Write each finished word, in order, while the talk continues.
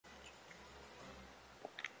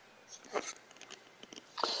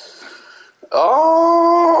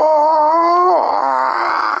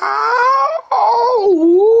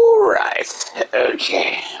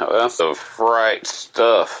well, the Fright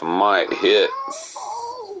Stuff might hit.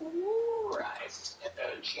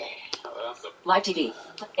 Live TV.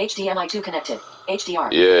 HDMI 2 connected.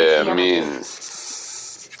 HDR. Yeah, HDMI I mean...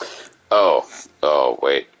 Oh,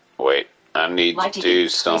 wait. I need Live to TV. do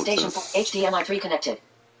something. PlayStation 4. HDMI 3 connected.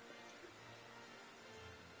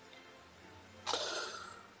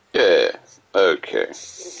 Yeah, okay.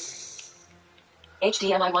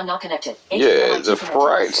 HDMI 1 not connected. HDMI Yeah, 2 the connected.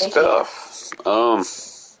 Fright Stuff.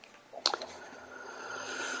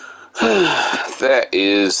 That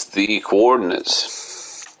is the coordinates.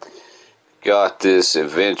 Got this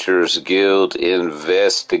Adventurers Guild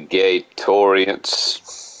Investigatorians.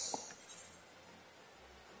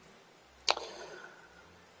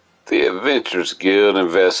 The Adventurers Guild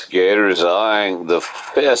investigator is eyeing the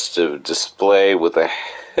festive display with a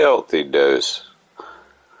healthy dose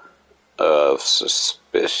of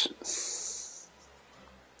suspicion.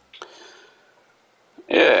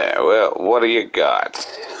 Yeah, well, what do you got?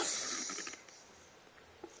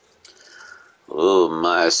 Oh,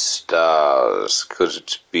 my stars, could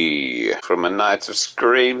it be from a night of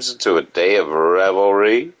screams to a day of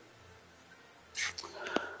revelry?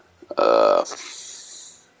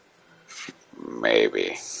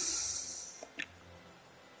 Maybe.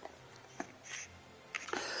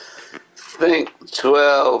 Think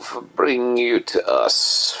 12 bring you to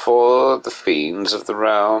us, for the fiends of the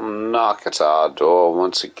realm knock at our door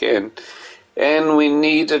once again, and we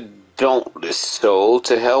need a dauntless soul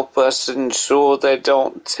to help us ensure they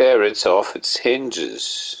don't tear it off its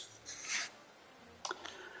hinges.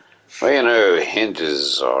 Well, you know,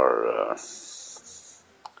 hinges are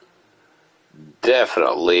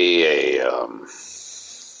definitely a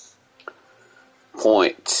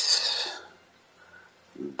point.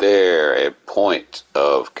 They're a point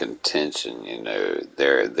of contention, you know.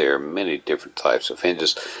 There are many different types of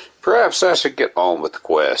hinges. Perhaps I should get on with the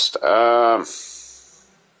quest.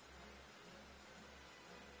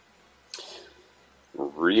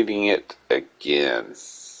 Reading it again.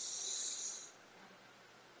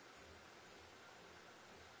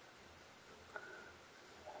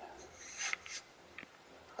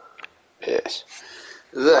 Yes.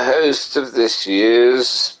 The host of this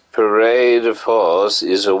year's Parade of Horse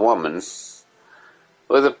is a woman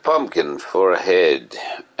with a pumpkin for a head.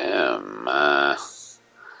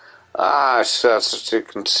 I start to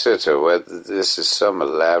consider whether this is some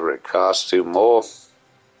elaborate costume or...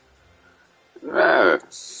 No.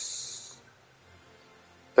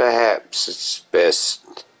 Perhaps it's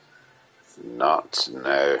best not to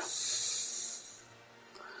know.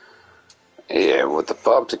 Yeah, with the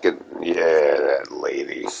pumpkin, yeah, that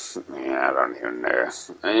lady. Yeah, I don't even know.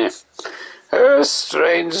 Her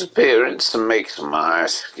strange appearance makes my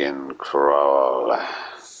skin crawl.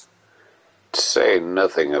 To say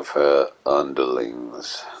nothing of her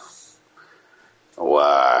underlings.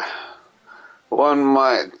 Why, one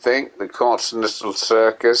might think the Continental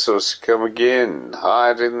Circus was come again,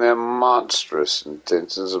 hiding their monstrous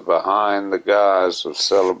intentions behind the guise of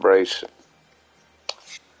celebration.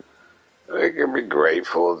 They can be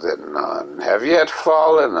grateful that none have yet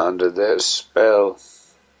fallen under their spell.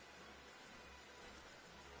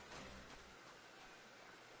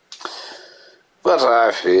 But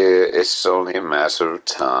I fear it's only a matter of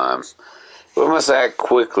time. We must act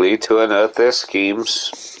quickly to unearth their schemes.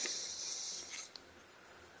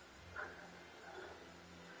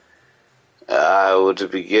 I would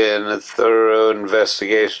begin a thorough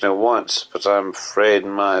investigation at once, but I'm afraid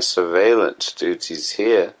my surveillance duties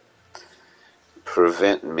here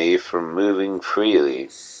prevent me from moving freely.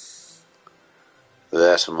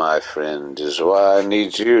 That, my friend, is why I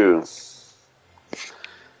need you.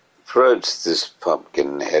 Approach this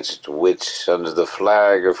pumpkin-headed witch under the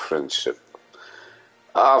flag of friendship.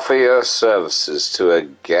 Offer your services to a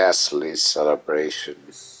ghastly celebration.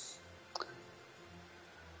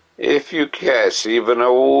 If you catch even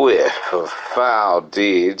a whiff of foul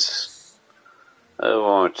deeds, I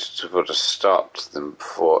want you to put a stop to them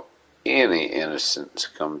before any innocent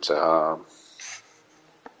come to harm.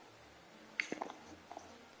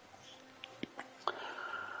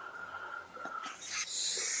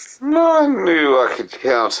 I knew I could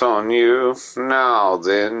count on you. Now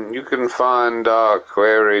then, you can find our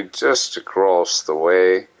quarry just across the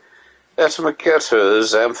way at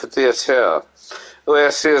Maketo's amphitheater,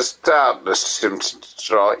 where she is doubtless tempted to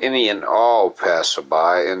draw any and all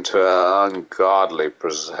passerby into her ungodly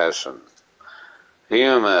possession.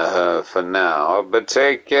 Humor her for now, but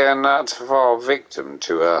take care not to fall victim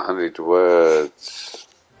to her honeyed words.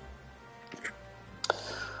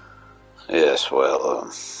 Yes, well,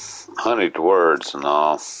 honeyed words and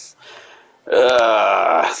all.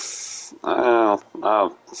 what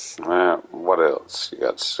else you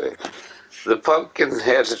got to say? The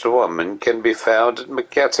pumpkin-headed woman can be found at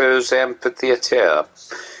Maketo's amphitheater,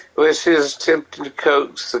 where she is attempting to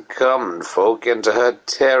coax the common folk into her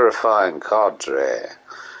terrifying cadre.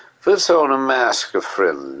 Puts on a mask of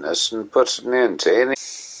friendliness and puts an end to any...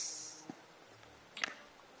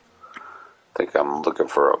 I think I'm looking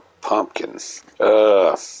for a pumpkin.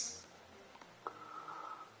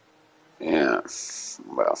 Yeah,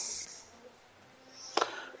 well,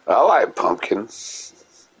 I like pumpkin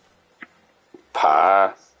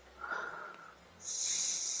pie.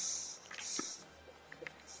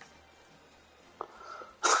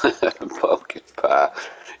 Pumpkin pie.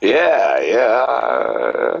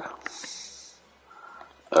 Yeah.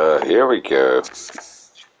 Here we go.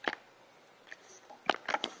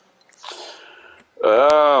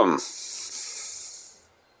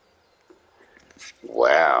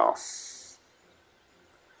 Wow.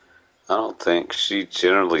 I don't think she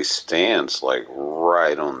generally stands like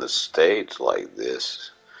right on the stage like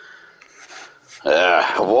this.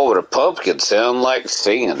 What would a pumpkin sound like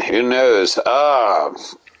singing? Who knows?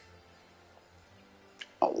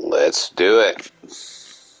 Let's do it.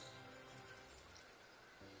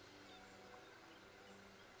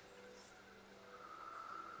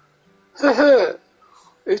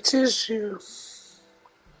 It is you.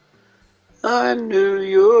 I knew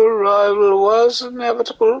your arrival was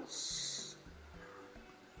inevitable.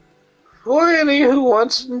 For any who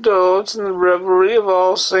once indulged in the revelry of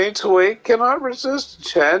All Saints' Wake cannot resist a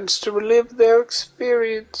chance to relive their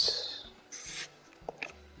experience.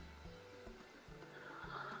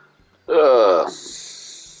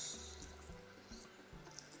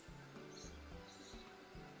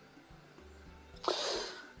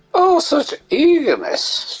 Oh, such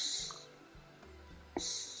eagerness.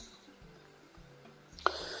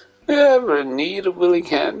 Ever in need of willing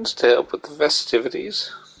hands to help with the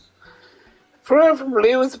festivities?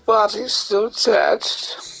 Preferably with the body still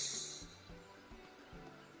attached.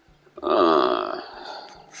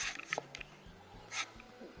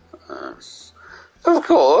 Of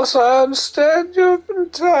course, I understand you have been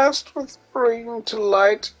tasked with bringing to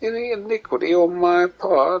light any iniquity on my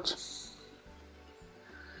part.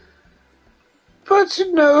 But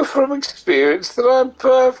you know from experience that I'm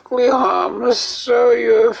perfectly harmless, so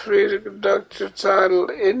you're free to conduct your titled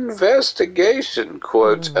investigation,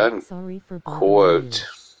 quote unquote. Sorry for bothering you.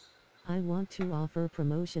 I want to offer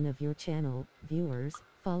promotion of your channel, viewers,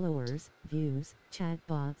 followers, views, chat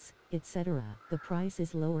bots, etc. The price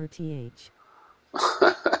is lower th.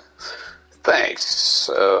 Thanks.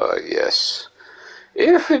 Yes.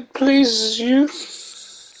 If it pleases you.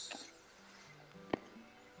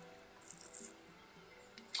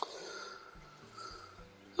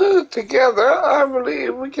 Together, I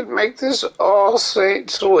believe we can make this All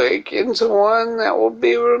Saints' Wake into one that will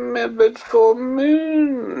be remembered for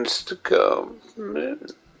moons to come.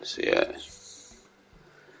 Moons, yes.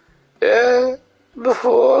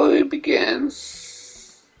 Before we begin,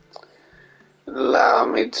 allow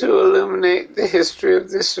me to illuminate the history of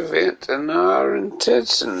this event and our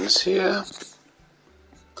intentions here.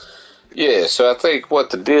 Yeah, so I think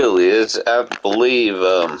what the deal is, I believe,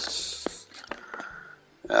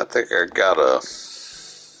 I think I got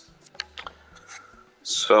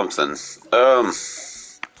something,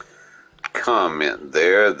 comment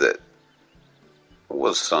there that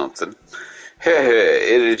was something.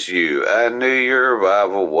 It is you. I knew your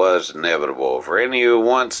arrival was inevitable. For any who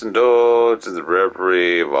once indulged in the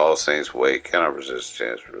reverie of All Saints' Wake cannot resist a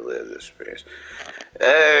chance to relive this experience.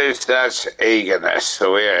 Oh, such eagerness.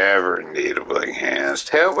 We are ever in need of willing hands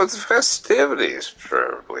to help with the festivities,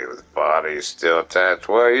 preferably with bodies still attached.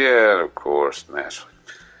 Well, yeah, of course, naturally.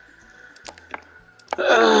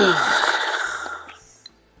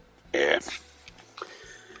 Yeah.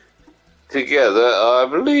 Together, I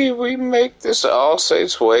believe we make this All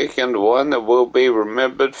Saints' Wake into one that will be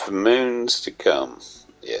remembered for moons to come.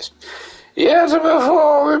 Yes. Yet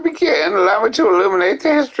before we begin, allow me to illuminate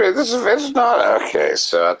the history of this event. Not okay,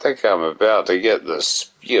 so I think I'm about to get the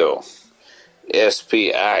spiel.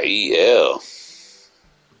 S-P-I-E-L.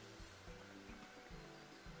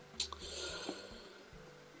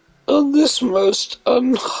 On this most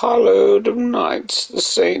unhallowed of nights, the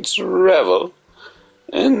saints revel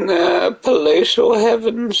in their palatial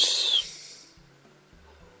heavens,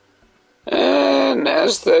 and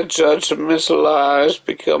as their judgmental eyes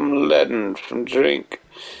become leaden from drink,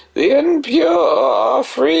 the impure are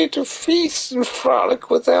free to feast and frolic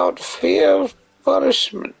without fear of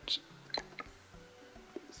punishment.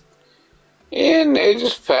 In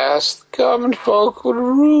ages past, the common folk would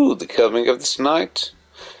rue the coming of this night,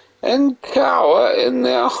 and cower in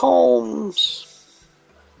their homes.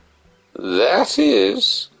 That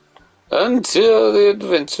is, until the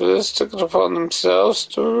adventurers took it upon themselves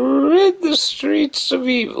to rid the streets of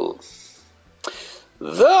evil,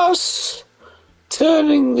 thus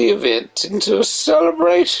turning the event into a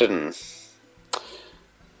celebration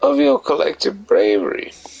of your collective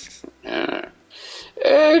bravery.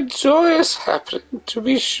 A joyous happening, to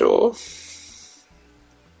be sure.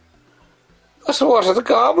 But what of the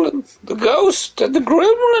goblin, the ghost, and the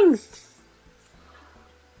gremlin?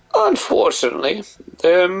 Unfortunately,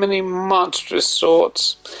 there are many monstrous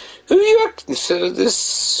sorts who yet consider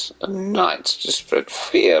this a night to spread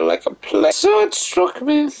fear like a plague. So it struck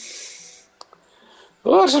me,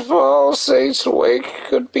 what if All Saints' Wake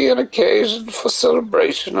could be an occasion for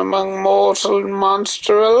celebration among mortal and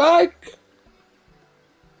monster alike?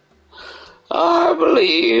 I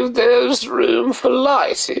believe there's room for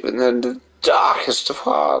light even in the darkest of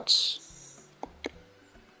hearts.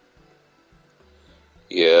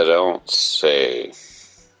 You don't say.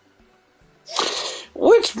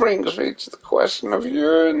 Which brings me to the question of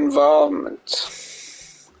your involvement.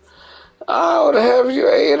 I would have you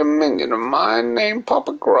aid a minion of mine named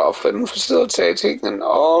Papa Gruff in facilitating an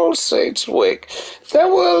All Saints' Wake that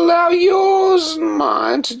will allow yours and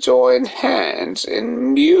mine to join hands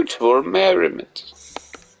in mutual merriment.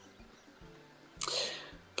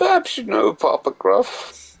 Perhaps you know Papa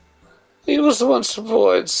Gruff. He was once a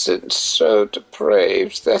void sent so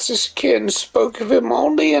depraved that his kin spoke of him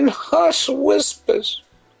only in hushed whispers.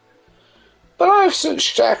 But I've since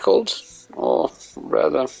shackled, or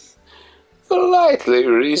rather, politely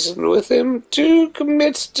reasoned with him to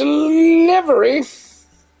commit delivery,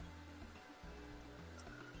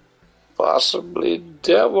 possibly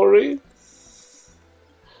devilry,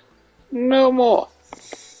 no more.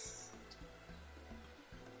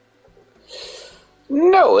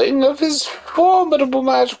 Knowing of his formidable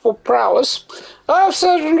magical prowess, I have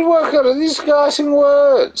set him to work under these guiding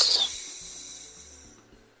words.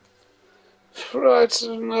 Frights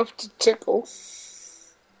enough to tickle,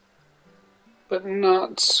 but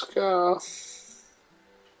not scar.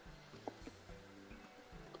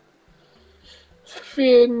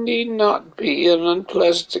 Fear need not be an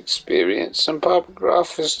unpleasant experience, and Papa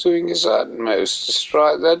Gruff is doing his utmost to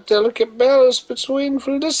strike that delicate balance between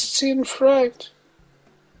felicity and fright.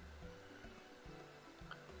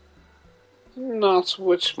 Not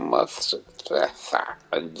which must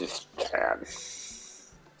understand.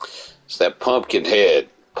 It's that pumpkin head.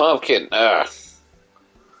 Pumpkin, not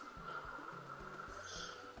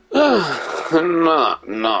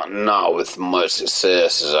with much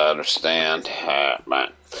success, as I understand. I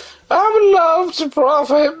would love to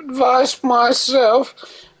proffer him advice myself,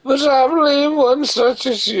 but I believe one such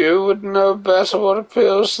as you would know better what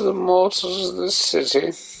appeals to the mortals of this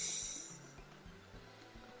city.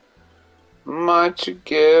 Might you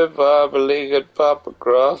give our beleaguered Papa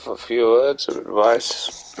Gruff a few words of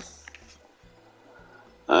advice?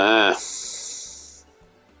 Yeah.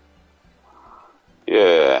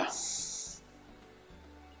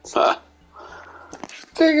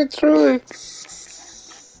 Think it through.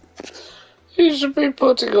 He should be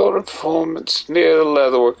putting on a performance near the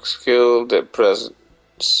Leatherworks Guild at present,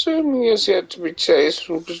 assuming he is yet to be chased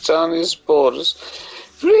from Britannia's borders.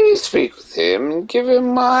 Please speak with him and give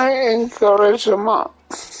him my encouragement.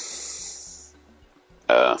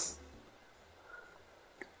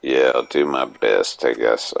 Yeah, I'll do my best, I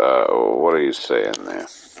guess. What are you saying there?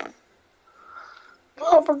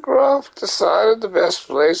 Papa Gruff decided the best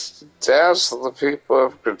place to dazzle the people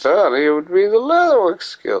of Britannia would be the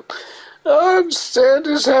Leatherworks Guild. Instead,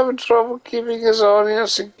 he's having trouble keeping his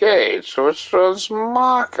audience engaged, which runs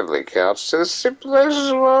markedly counter to the stipulations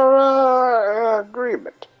of our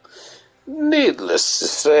agreement. Needless to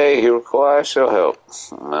say, he requires your help.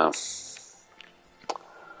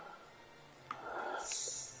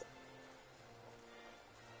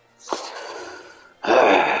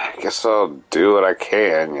 I guess I'll do what I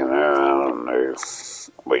can, I don't know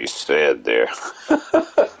what you said there.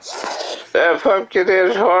 That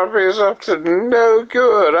pumpkin-headed Harvey is up to no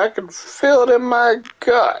good. I can feel it in my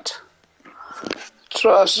gut.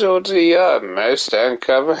 Trust her to the utmost to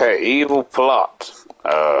uncover her evil plot.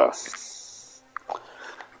 I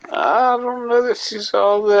don't know that she's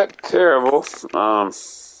all that terrible.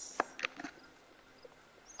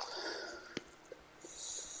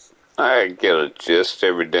 I get a gist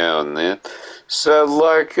every now and then. So,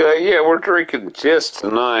 yeah, we're drinking gist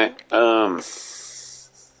tonight.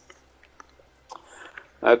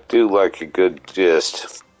 I do like a good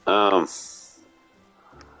gist. It's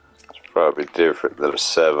probably different than a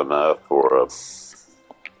 7-Up or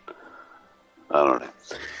I don't know.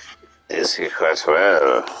 Is he quite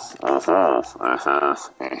well?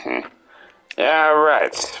 Yeah,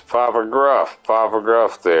 right. Papa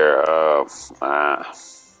Gruff there.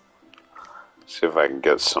 See if I can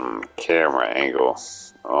get some camera angle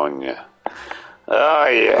on you. Oh,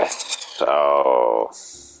 yes. Oh.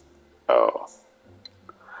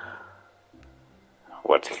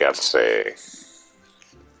 What you got to say?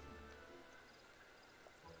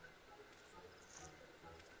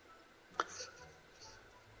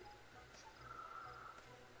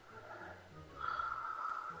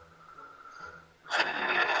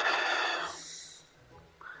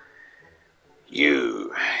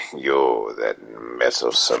 You're that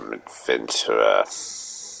meddlesome adventurer.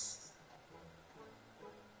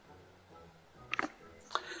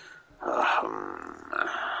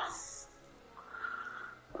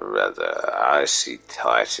 Rather icy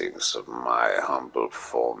tidings of my humble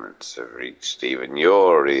performance have reached even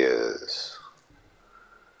your ears.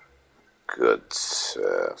 Good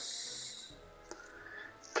sir,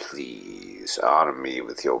 please honor me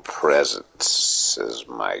with your presence as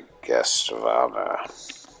my guest of honor.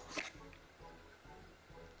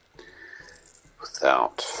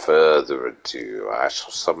 Without further ado, I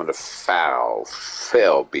shall summon a foul,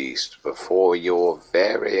 fell beast before your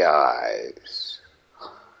very eyes.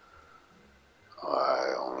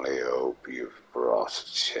 I only hope you've brought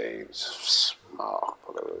chains of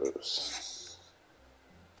sparklers.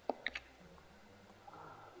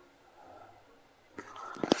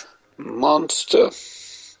 Monster,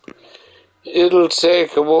 it'll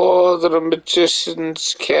take more than a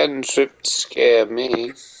magician's cantrip to scare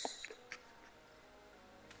me.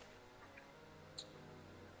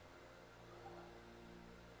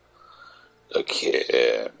 Look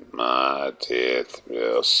here, my dear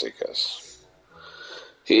thrill seekers.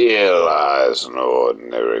 Here lies an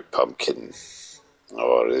ordinary pumpkin.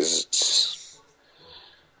 Or is it?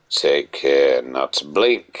 Take care not to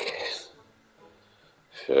blink.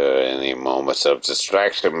 For any moment of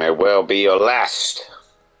distraction may well be your last.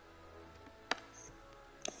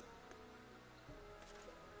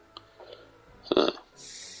 Huh.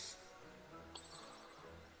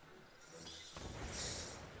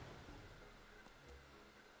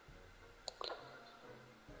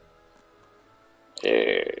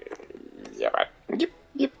 Yeah.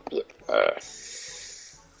 Yep.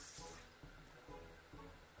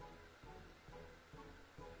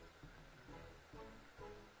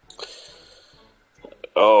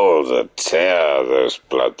 Oh, the terror, those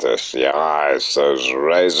bloodthirsty eyes, those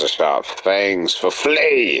razor-sharp fangs, for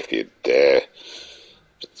flee if you dare.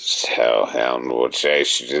 This hellhound will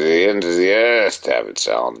chase you to the end of the earth to have its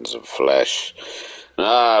arms of flesh. And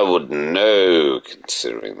I wouldn't know,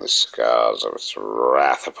 considering the scars of its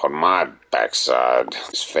wrath upon my backside.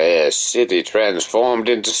 This fair city transformed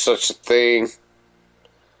into such a thing.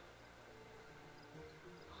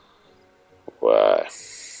 Why,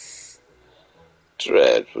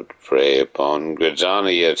 dread would prey upon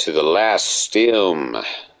Gridania to the last stem, if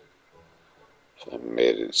I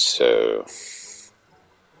made it so.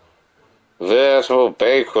 Veritable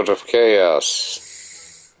banquet of chaos.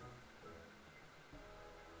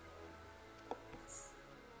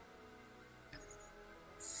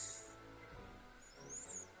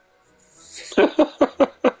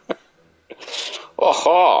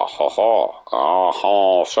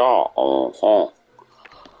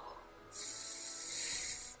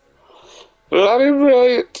 Bloody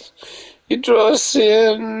brilliant. You draw us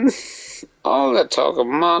in. All that talk of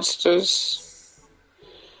monsters.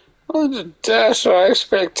 All to dash our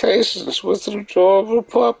expectations with an adorable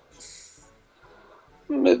pup.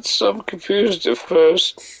 Amid some confusion at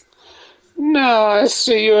first. Now I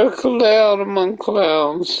see you're a clown among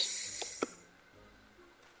clowns.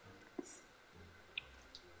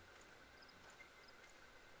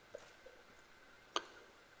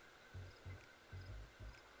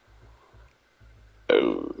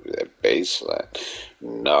 Oh, that bass line.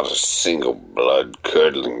 Not a single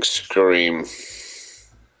blood-curdling scream.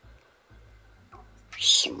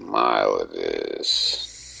 Smile it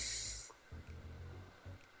is.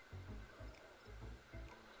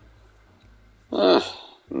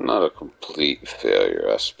 Not a complete failure,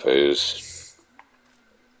 I suppose.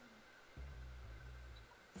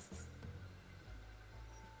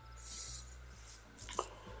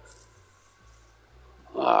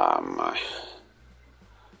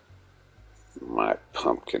 My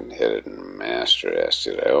pumpkin-headed master asked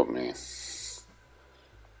you to help me.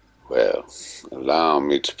 Well, allow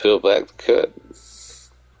me to peel back the curtain,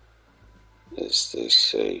 as they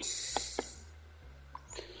say.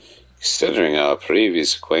 Considering our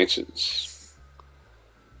previous acquaintance,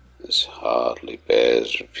 this hardly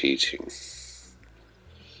bears repeating.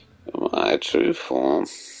 My true form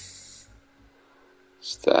is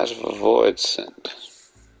that of a void scent.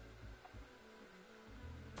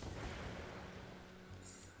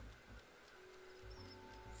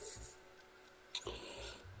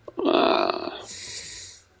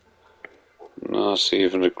 Not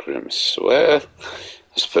even a grimace. Well,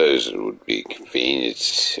 I suppose it would be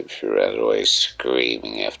convenient if you ran away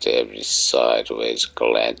screaming after every sideways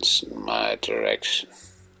glance in my direction.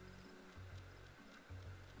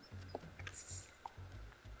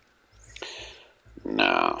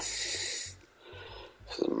 Now,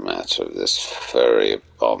 for the matter of this furry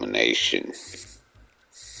abomination.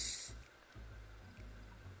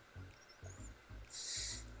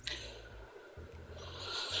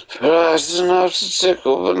 Fries enough to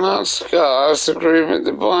tickle, but not scars, agreement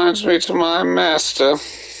that binds me to my master.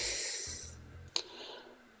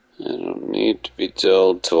 I don't need to be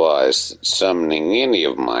told twice that summoning any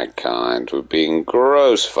of my kind would be in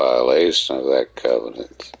gross violation of that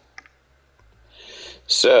covenant.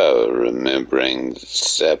 So, remembering the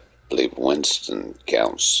deceptively Winston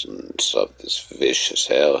counsels of this vicious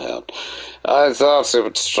hellhound, I thought it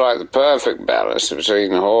would strike the perfect balance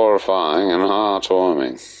between horrifying and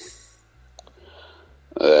heartwarming.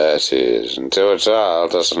 That is, until a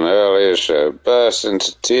child does an earlier show burst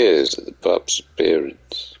into tears at the pup's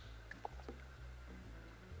appearance.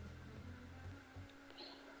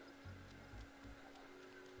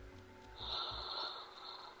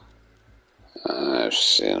 I've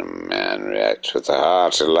seen a man react with a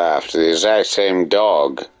hearty laugh to the exact same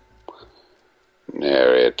dog.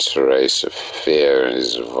 Nary a trace of fear in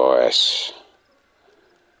his voice.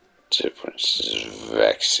 Difference is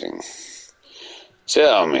vexing.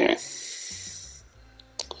 Tell me, is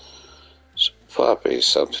a puppy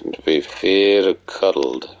something to be feared or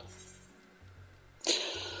cuddled?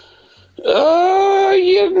 Oh,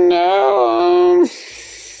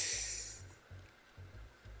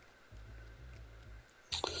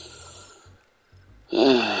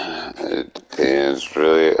 it depends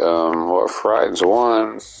really on what frightens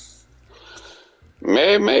one.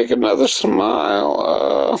 May make another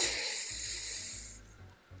smile.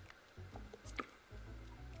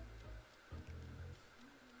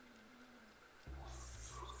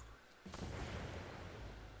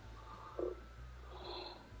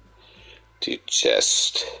 Do you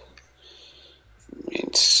just mean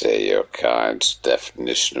to say your kind's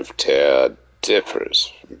definition of terror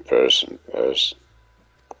differs from person to person?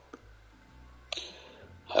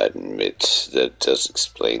 I admit that it does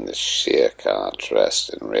explain the sheer contrast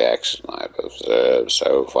in reaction I've observed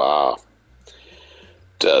so far. It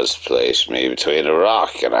does place me between a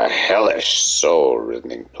rock and a hellish,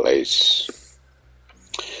 soul-rending place.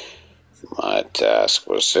 My task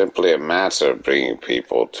was simply a matter of bringing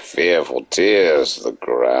people to fearful tears. The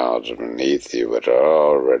ground beneath you would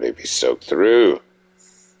already be soaked through.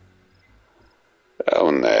 How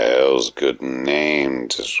in the hell's good name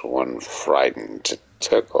does one frightened to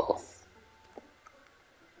tickle?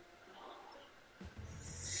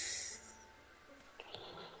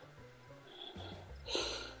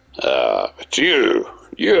 But you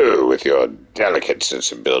with your delicate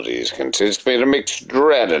sensibilities can teach me to mix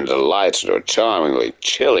dread and delight into a charmingly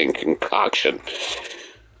chilling concoction.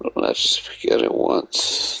 Let's just begin at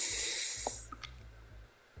once.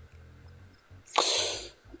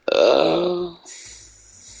 Well.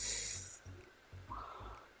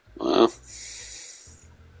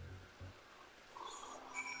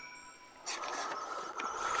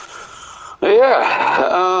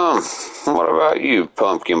 Yeah, what about you,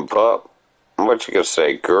 pumpkin pup? What you gonna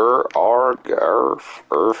say? Grr, arg, erf,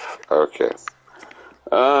 erf? Okay.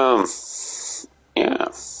 Yeah.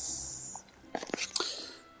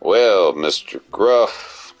 Well, Mr.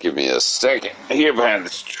 Gruff, give me a second. Here behind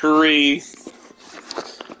this tree.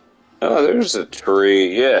 Oh, there's a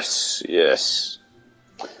tree. Yes, yes.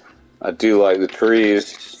 I do like the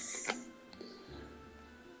trees.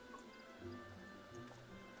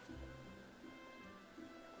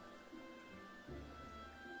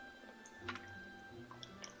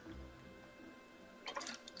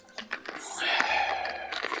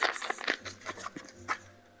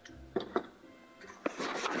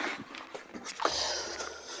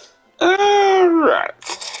 Alright.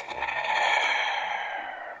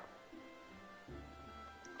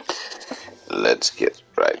 Let's get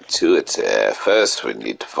right to it. First, we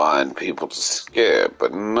need to find people to scare,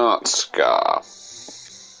 but not scar.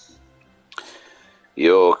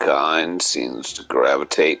 Your kind seems to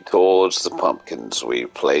gravitate towards the pumpkins. We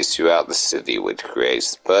place you out the city, which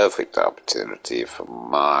creates the perfect opportunity for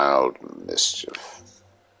mild mischief.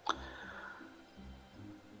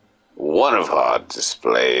 One of our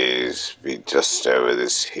displays be just over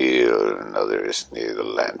this hill, and another is near the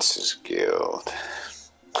Lancers Guild.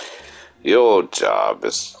 Your job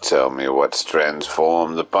is to tell me what to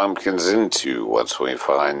transform the pumpkins into once we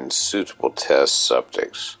find suitable test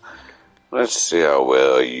subjects. Let's see how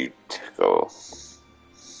well you tickle.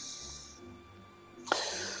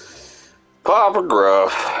 Papa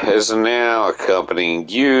Gruff is now accompanying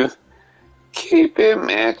you. Keep him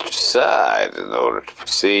at your side in order to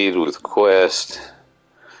proceed with quest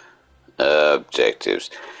objectives.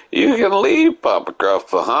 You can leave Papa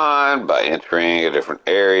Gruff behind by entering a different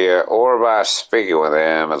area or by speaking with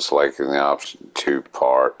him. It's like in the option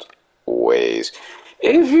 2-part ways.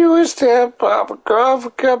 If you wish to have Papa Gruff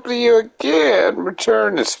accompany you again,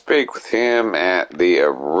 return to speak with him at the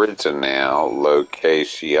original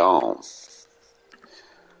location.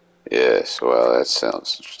 Yes, well, that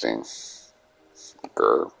sounds interesting.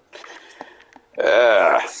 Grr.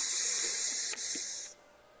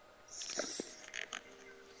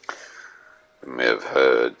 You may have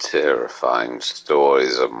heard terrifying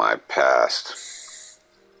stories of my past,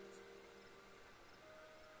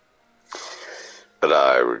 but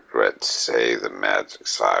I regret to say the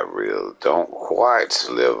magics I wield don't quite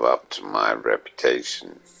live up to my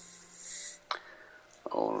reputation.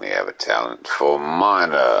 Only have a talent for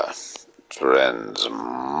minor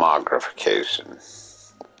transmogrification.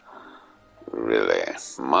 Really.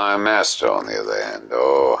 My master, on the other hand,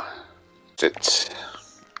 it.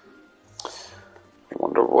 I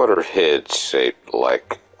wonder what her head's shaped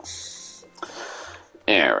like.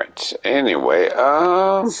 Alright, anyway,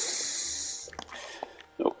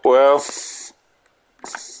 well,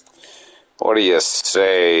 what do you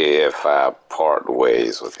say if I part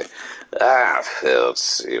ways with you? I fail to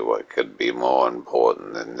see what could be more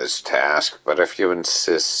important than this task, but if you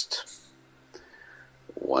insist,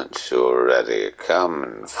 once you're ready, come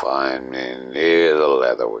and find me near the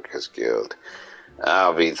Leatherworkers Guild.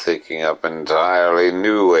 I'll be thinking up entirely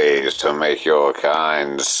new ways to make your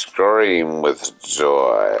kind scream with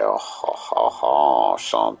joy. Oh, ha, ha, ha,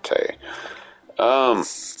 Shantae.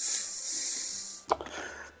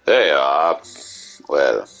 There you are.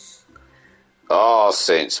 Well, All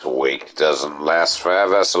Saints Week doesn't last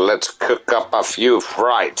forever, so let's cook up a few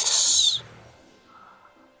frights.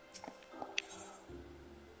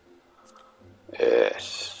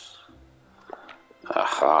 Yes.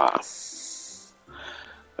 Aha.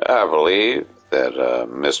 I believe that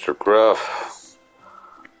Mr. Gruff,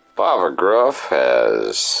 Papa Gruff,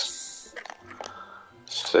 has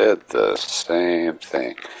said the same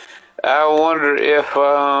thing. I wonder if,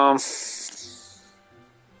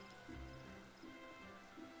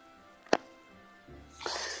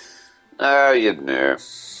 you know,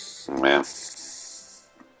 man.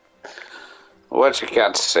 What you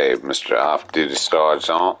got to say, Mr. Off-Duty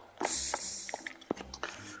Sergeant?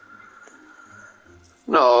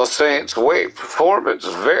 No Saints Wait performance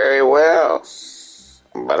very well,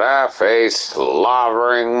 but I face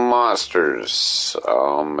slobbering monsters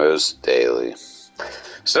almost daily.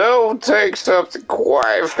 So it takes something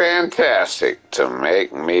quite fantastic to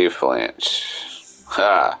make me flinch.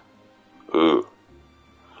 Ha! Ooh.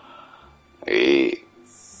 Hey.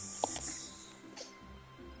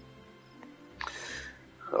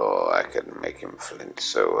 Oh, I could make him flinch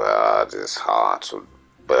so hard his heart would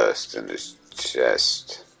burst in his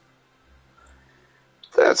chest.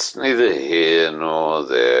 That's neither here nor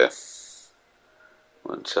there.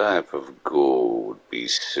 What type of ghoul would be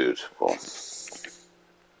suitable?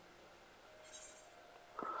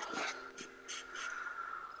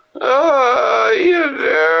 I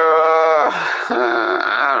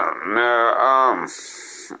don't know,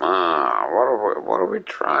 what are we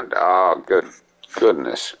trying to,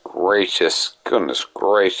 goodness gracious,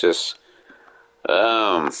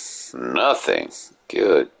 nothing,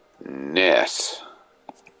 goodness.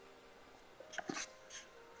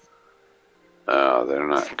 Oh, they're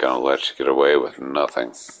not gonna let you get away with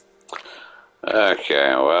nothing.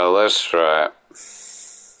 Okay, well, let's try it.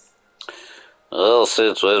 Well,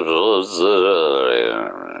 since I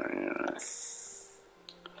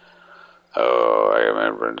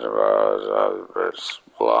remember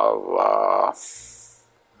blah blah.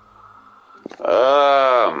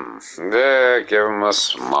 Yeah, give him a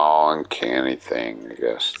small uncanny thing, I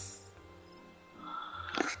guess.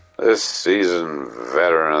 This seasoned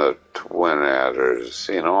veteran of the Twin Adders has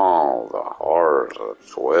seen all the horrors of the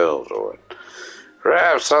 12s, or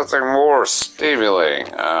perhaps something more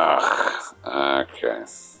stimulating. Okay.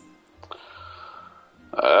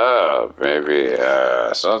 Maybe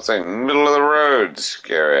something middle of the road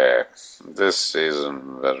scary. This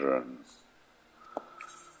seasoned veteran.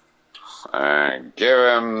 and give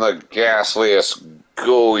him the ghastliest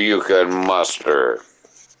goo you can muster.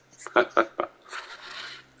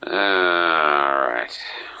 Alright.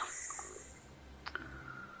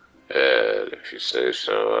 If you say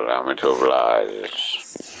so, allow me to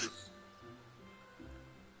oblige.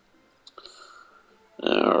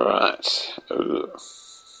 Alright.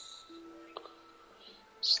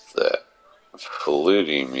 It's that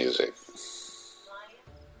fluty music.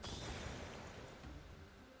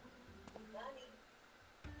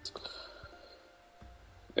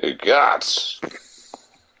 You got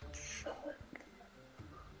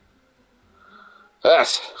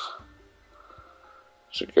that.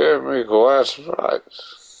 She gave me quite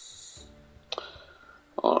surprise.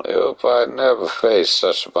 Only hope I'd never face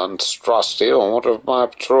such a monstrosity on one of my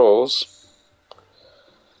patrols.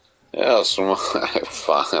 Else my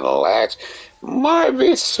final act might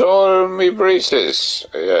be soiling me breeches.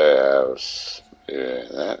 Yes. Yeah,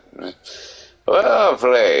 that. Well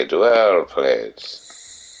played, well played.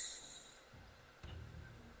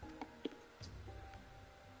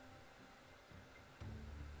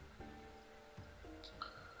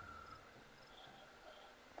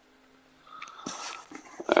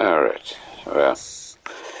 Alright, well.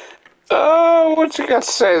 What you got to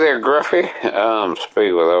say there, Gruffy?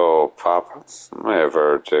 Speak with old Papa.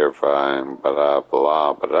 Never terrifying, blah,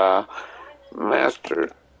 blah, blah.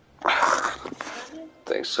 Master.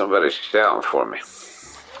 Think somebody's shouting for me.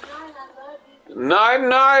 Night,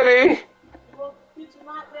 nighty!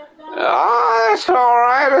 Ah, that's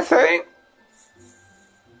alright, I think.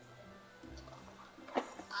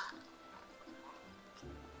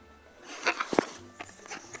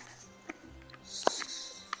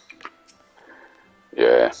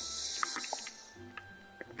 Yeah.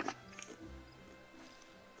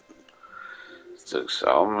 It's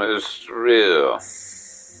almost real.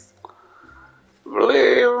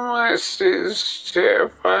 Believe I see this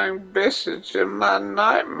terrifying message in my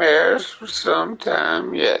nightmares for some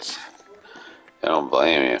time, yes. I don't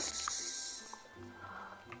blame you.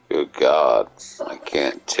 Good God, I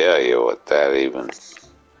can't tell you what that even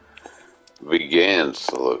begins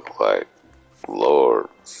to look like. Lord.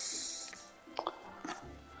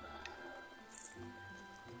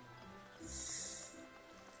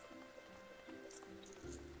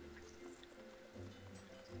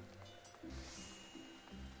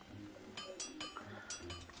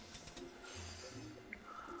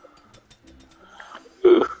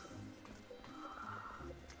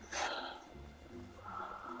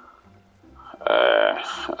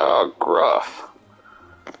 Oh, Gruff.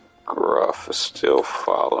 Gruff is still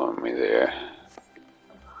following me there.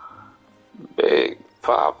 Big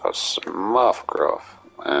Papa Muff Gruff.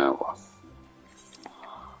 Well.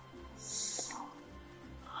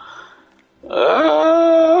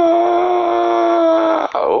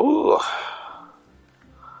 Oh.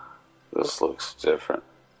 This looks different.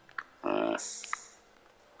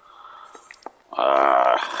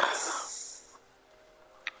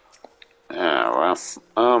 Yeah, well,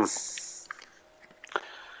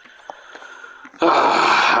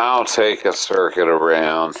 I'll take a circuit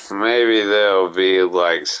around. Maybe there'll be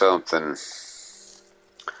like something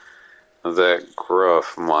that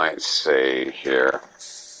Gruff might say here.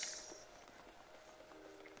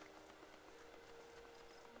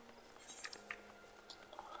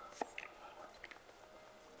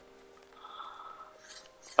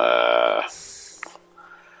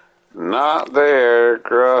 Not there.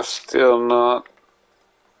 Gruff's still not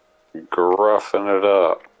gruffing it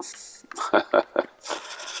up.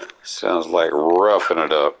 Sounds like roughing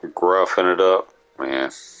it up. Gruffing it up. Yeah.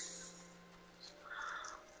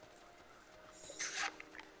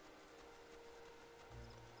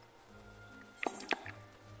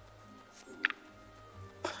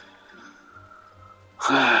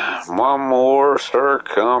 One more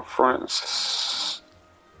circumference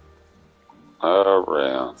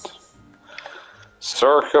around.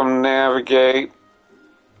 Circumnavigate.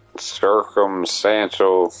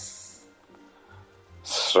 Circumstantial.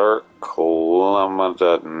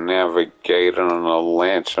 Circumlumida navigate on a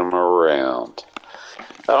lantern around.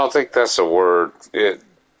 I don't think that's a word. It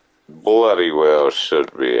bloody well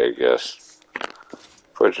should be, I guess.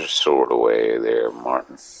 Put your sword away there,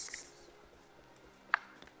 Martin.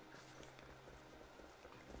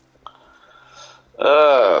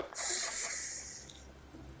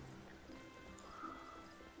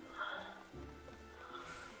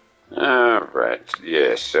 Alright,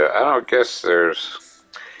 yeah, so I don't guess there's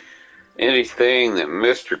anything that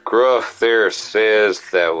Mr. Gruff there says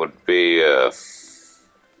that would be,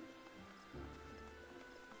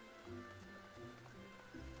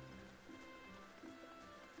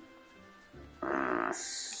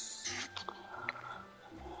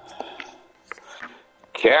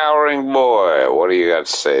 Cowering boy, what do you got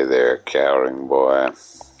to say there, cowering boy?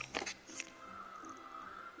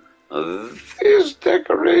 These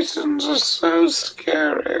decorations are so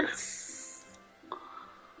scary.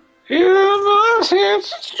 You're not here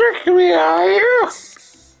to trick me, are you?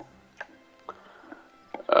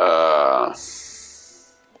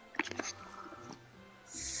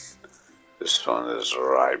 This one is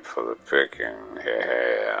ripe for the picking.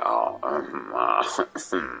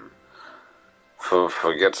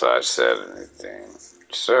 Forget I said anything.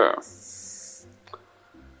 So,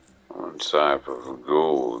 what type of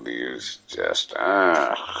gold do you suggest?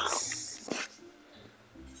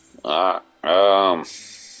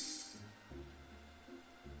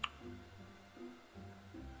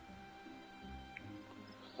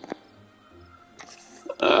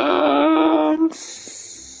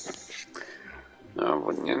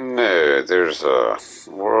 Wouldn't you know, there's a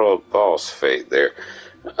world boss fate there.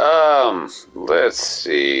 Let's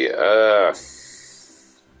see,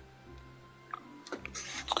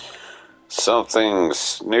 something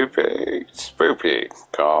spoopy,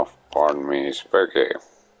 cough, pardon me, spooky.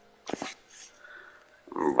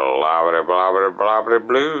 Blobbity, blobbity, blobbity,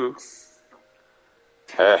 blue.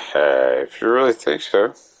 Hey, if you really think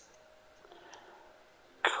so.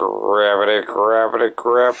 Gravity, gravity,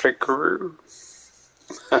 gravity, crew.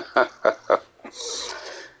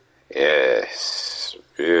 Yes,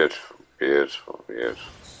 beautiful, beautiful,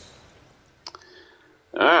 beautiful.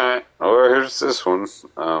 Alright, well, here's this one.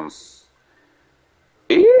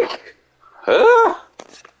 Eek! Huh?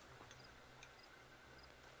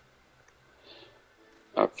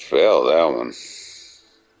 I failed that one.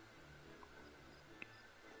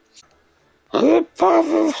 The pop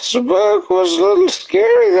of smoke was a little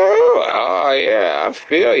scary, though. Oh, yeah, I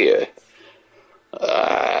feel you.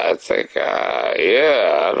 I think,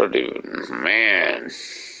 I don't even, man. I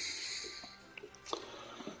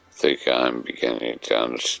think I'm beginning to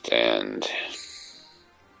understand.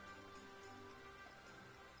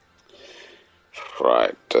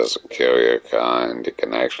 Fright doesn't kill your kind. It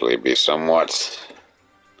can actually be somewhat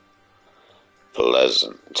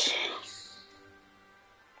pleasant.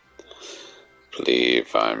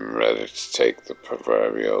 Believe I'm ready to take the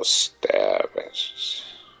proverbial stab at it.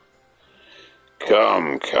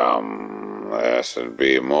 Come, there should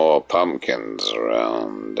be more pumpkins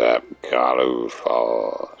around Apkalu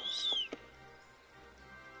Falls.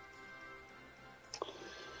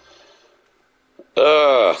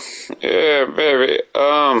 Yeah, baby,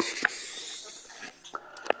 well,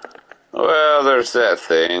 there's that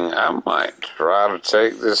thing. I might try to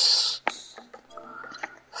take this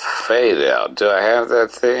fade out. Do I have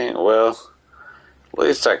that thing? Well, at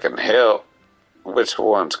least I can help. Which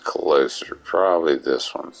one's closer? Probably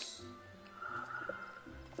this one.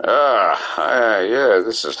 Yeah,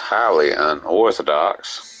 this is highly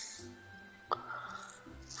unorthodox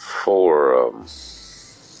for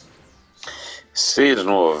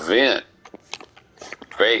seasonal event.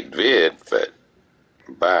 Fake vid, but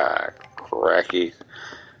by cracky,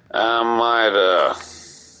 I might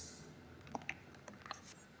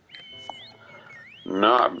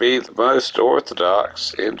not be the most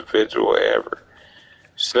orthodox individual ever.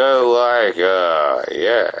 So, like,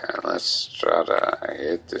 yeah, let's try to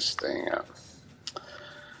hit this thing up.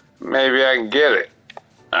 Maybe I can get it.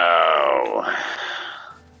 Oh,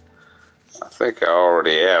 I think I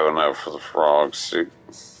already have enough for the frog suit.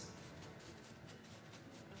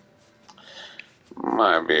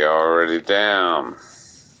 Might be already down.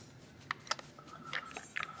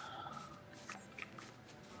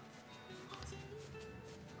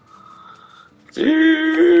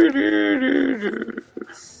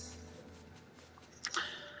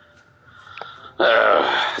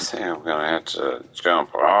 I think I'm gonna have to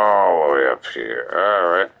jump all the way up here.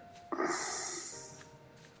 Alright.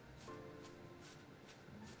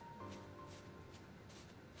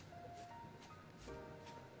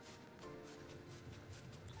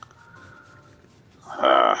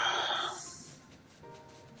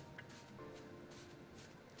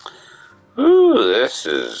 Ooh, this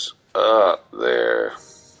is up there.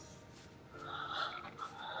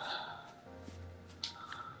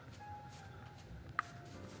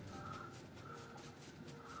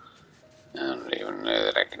 I don't even know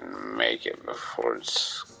that I can make it before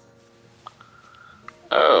it's...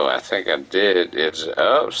 Oh, I think I did. It's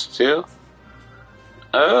up still.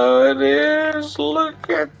 Oh, it is. Look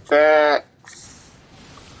at that.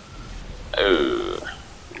 Oh,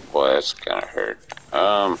 boy, that's gonna hurt.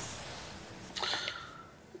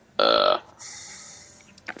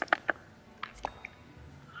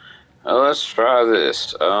 Well, let's try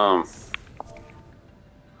this.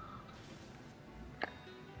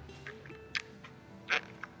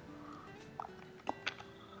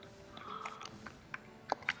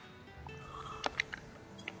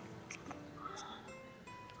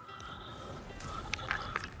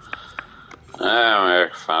 I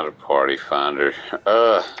can find a party finder.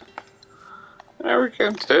 Never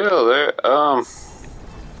can tell. There,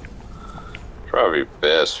 probably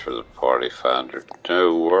best for the party finder.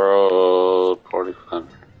 No world party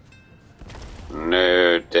finder.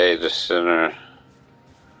 No data center.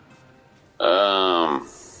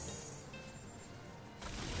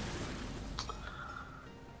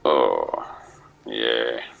 Oh,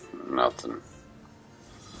 yeah, nothing.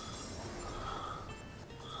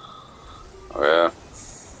 Well,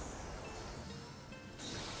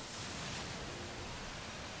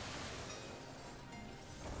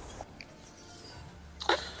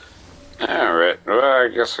 alright, well, I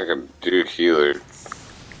guess I can do healer.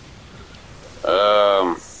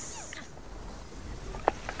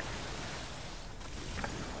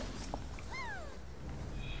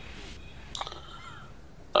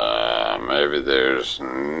 Maybe there's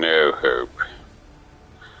no hope.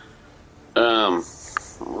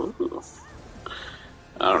 Ooh,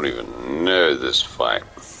 I don't even know this fight.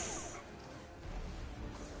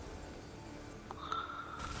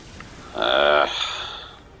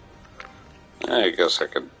 I guess I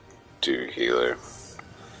could do healer.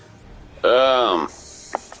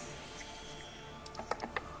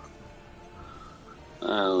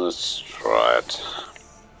 Let's try it.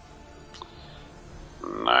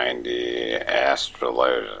 90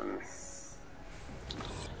 Astrolosion.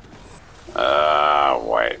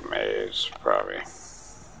 White mage, probably.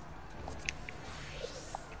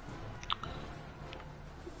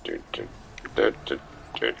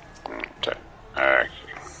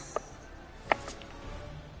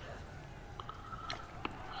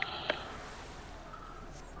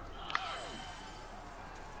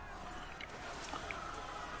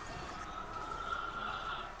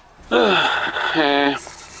 Okay.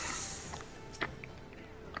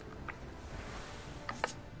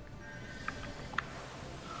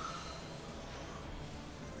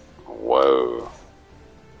 Whoa.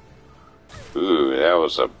 Ooh, that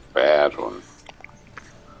was a bad one.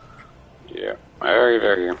 Yeah.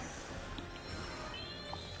 Okay.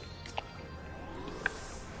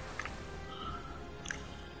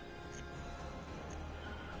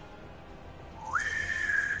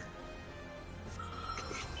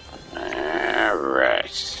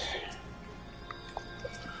 Alright.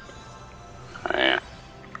 Yeah.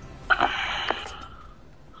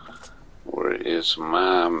 Where is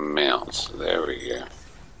my mount? There we go.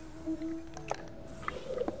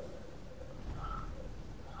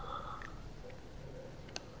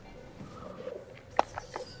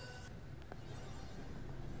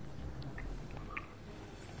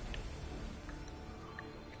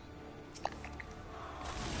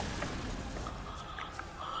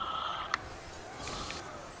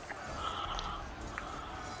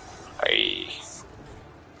 Hey.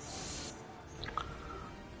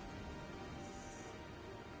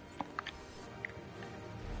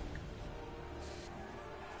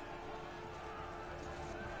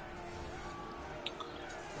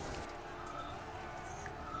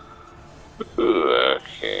 Ooh,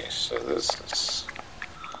 okay, so this is...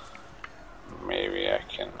 Maybe I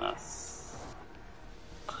can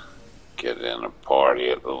get in a party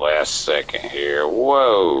at the last second here.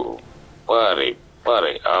 Whoa! Buddy.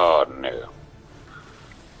 Oh, no.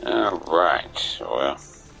 Alright, well... I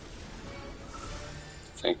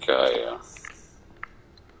think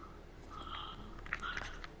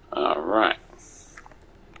alright.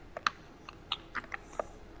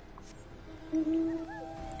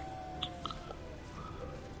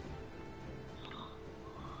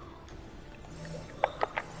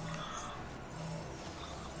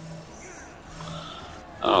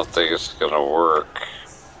 I don't think it's gonna work.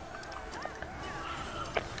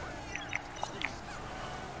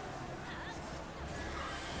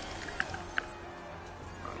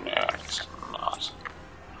 No, it's not.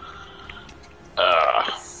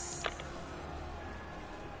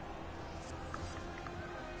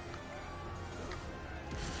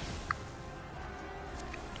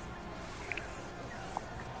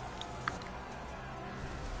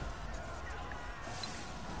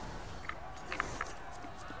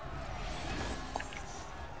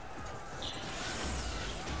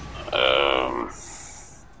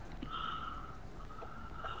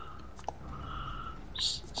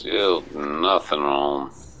 Still nothing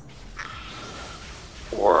on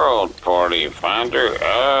World Party Finder.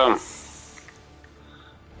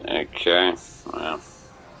 Okay, well,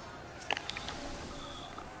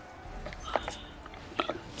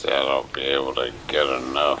 I doubt I'll be able to get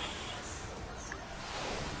enough.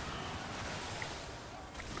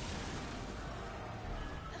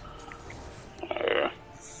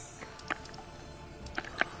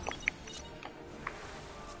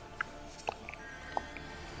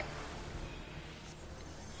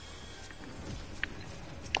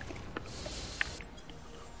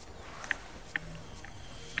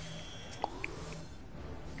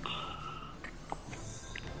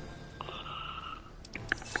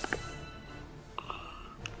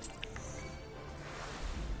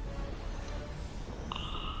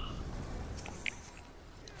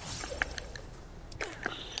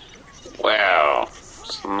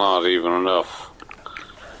 not even enough.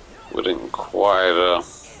 We didn't quite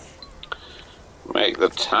make the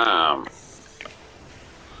time.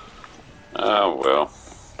 Oh well.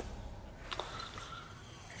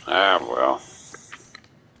 Ah well.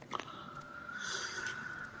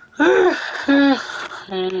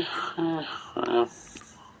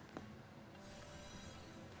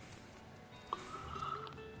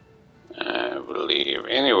 I believe.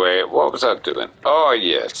 Anyway, what was I doing? Oh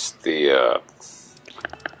yes, the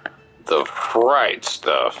Fright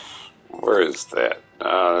Stuff. Where is that?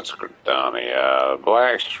 Oh, that's Gridania.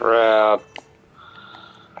 Black Shroud.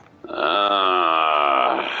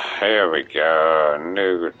 Here we go.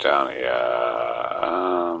 New Gridania.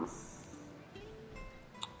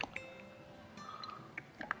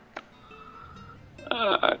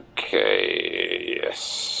 Okay,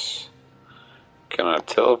 yes. Can I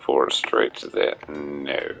teleport straight to that?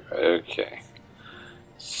 No. Okay.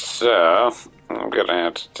 So, I'm gonna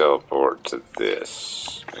have to teleport to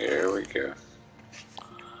this. There we go.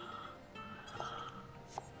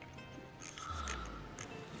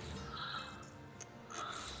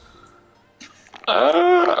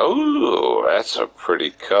 Oh, that's a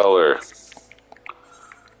pretty color.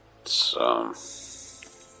 It's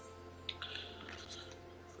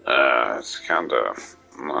kind of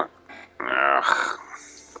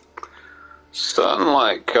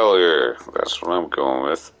sunlight color. That's what I'm going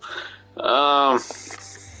with.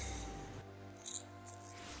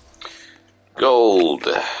 Gold.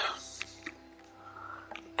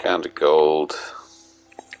 Kind of gold.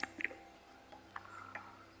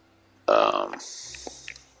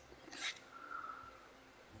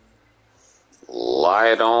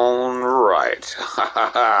 Light on right.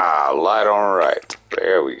 Light on right.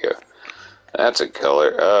 There we go. That's a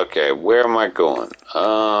color. Okay, where am I going?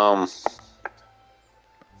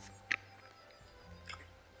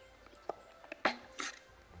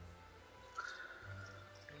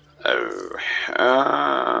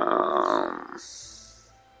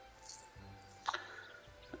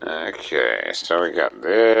 Okay, so we got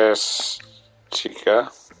this chica.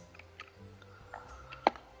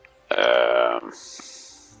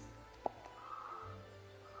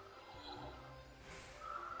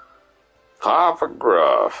 Papa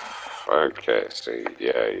Gruff. Okay, so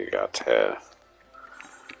yeah, you got to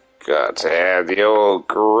have the old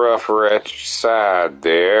gruffer at your side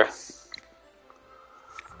there.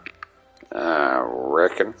 I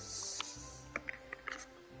reckon.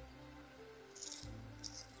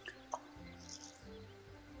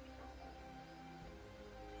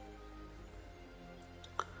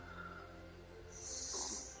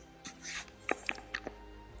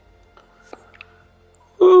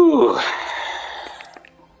 Ooh.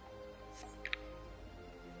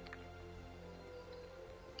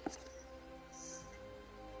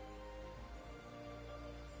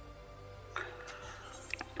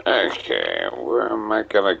 Okay, where am I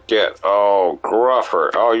gonna get? Oh,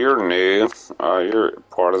 Gruffer. Oh, you're new. Oh, you're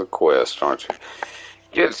part of the quest, aren't you?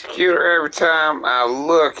 Gets cuter every time I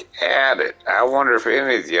look at it. I wonder if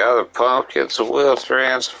any of the other pumpkins will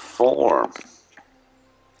transform.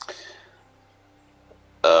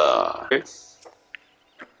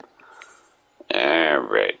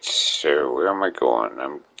 Alright, so where am I going?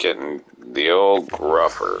 I'm getting the old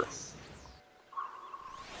Gruffer.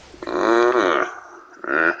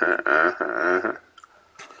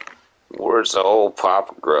 Where's the old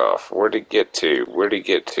Papa Gruff? Where'd he get to? Where'd he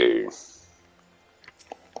get to?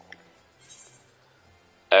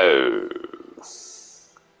 Oh.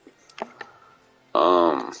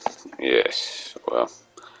 Yes, well.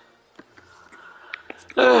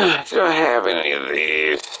 Do I have any of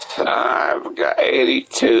these? I've got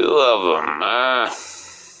 82 of them.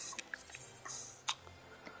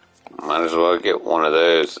 Might as well get one of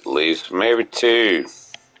those at least. Maybe two.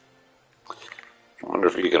 I wonder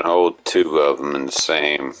if you can hold two of them in the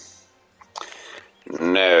same.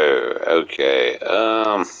 No. Okay.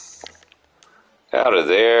 Out of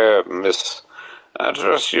there, Miss. I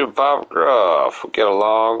trust you, Pop Gruff. We get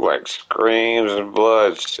along like screams and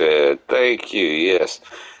bloodshed. Thank you. Yes.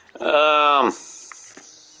 You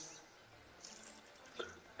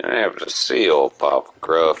didn't have to see old Papa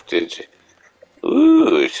Gruff, did you?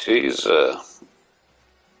 Ooh, she's I'll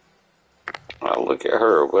look at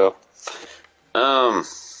her. Well,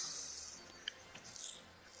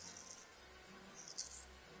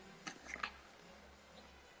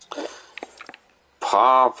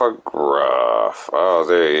 Papa Gruff. Oh,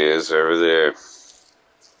 there he is over there.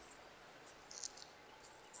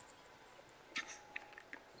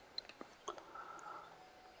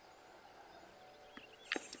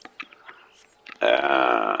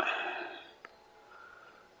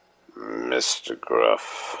 Mr.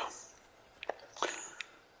 Gruff.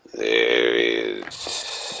 There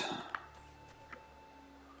is...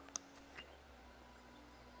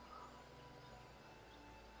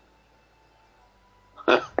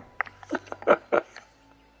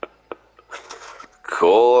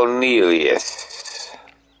 Cornelius.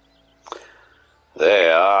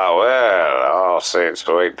 There are. Well, All Saints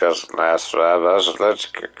Week doesn't last forever, so let's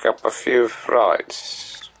kick up a few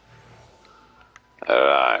frights.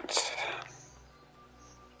 Alright.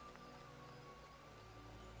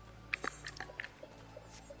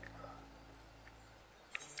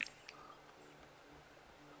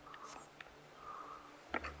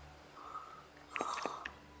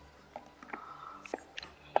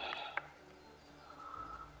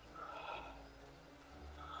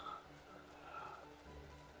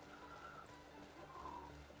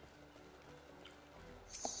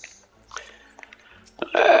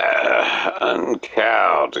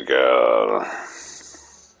 Uncowed girl.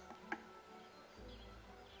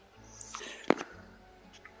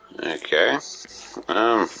 Okay.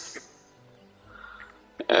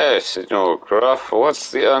 Yes, Senor Gruff,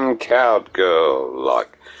 what's the uncowed girl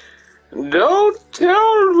like? Don't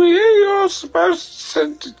tell me you're supposed to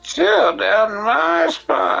send a chill down my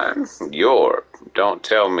spine. Don't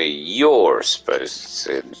tell me you're supposed to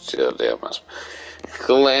send a chill down my spine.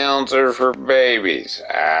 Clowns are for babies.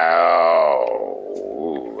 Ow.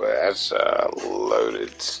 That's a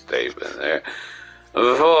loaded statement there.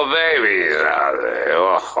 For babies out there.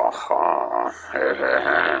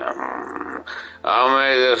 I'll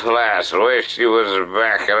make this last. Wish she was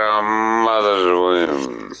back in her mother's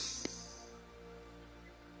womb.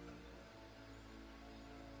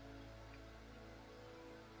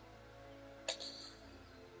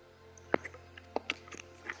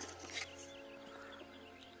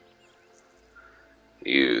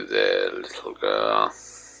 You there, little girl.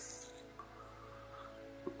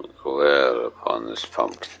 Look well upon this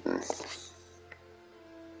pumpkin.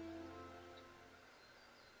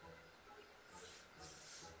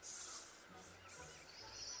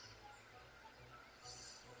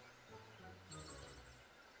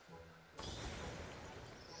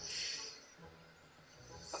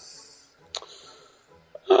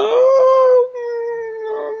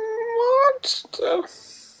 Monster.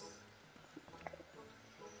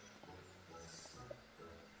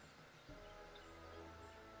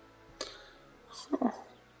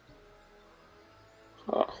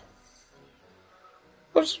 Oh.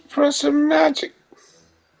 What's impressive magic?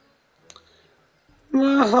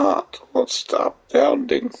 My heart will stop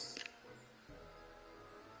pounding.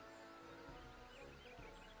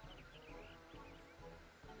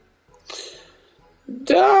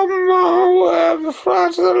 Damn, I will have a fright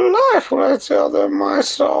of their life when I tell them I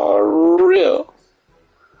saw a real,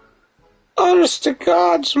 honest to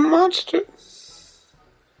God's monster.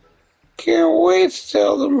 Can't wait to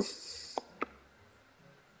tell them.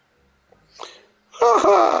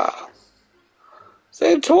 Ha!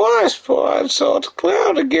 Think twice before I saw the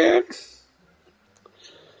cloud again.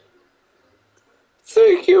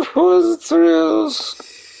 Thank you for the thrills.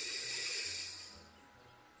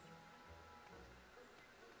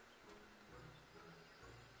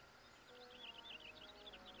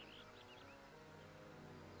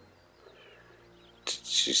 Did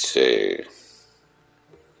she say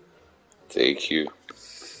thank you?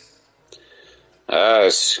 I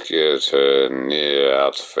scared her near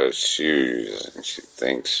out of her shoes, and she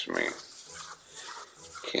thanks me.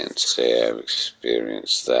 Can't say I've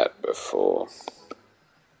experienced that before.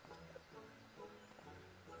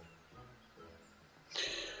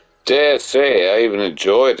 Dare say I even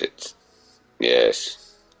enjoyed it.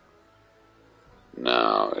 Yes.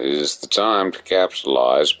 Now is the time to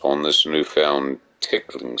capitalize upon this newfound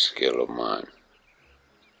tickling skill of mine.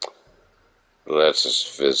 Let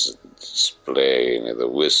us visit the display near the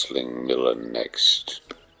Whistling Miller next.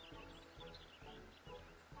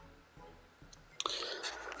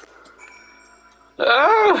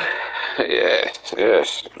 Oh, yes,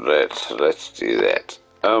 let's do that.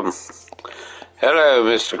 Hello,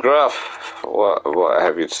 Mr. Gruff. What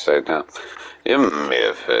have you to say now? You may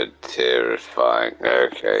have heard terrifying,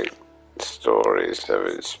 stories of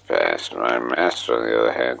its past. My master, on the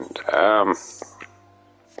other hand,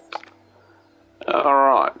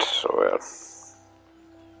 alright, well.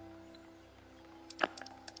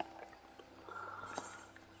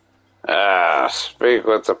 Speak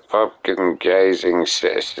with the pumpkin gazing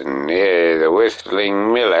session. Yeah, the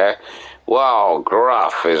Whistling Miller. Wow,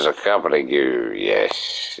 Gruff is accompanying you.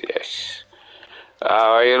 Yes.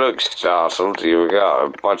 Oh, you look startled. You've got a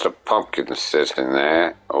bunch of pumpkins sitting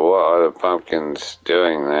there. What are the pumpkins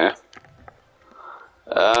doing there?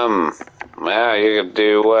 Well, you could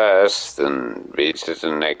do worse than be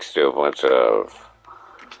sitting next to a bunch of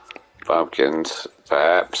pumpkins,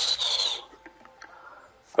 perhaps.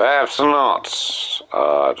 Perhaps not.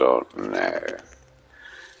 I don't know.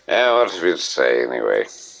 What did we say anyway?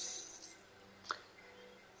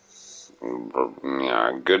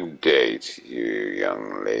 Good day to you,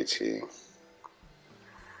 young lady.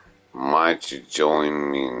 Might you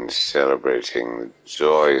join me in celebrating the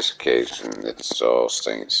joyous occasion that's All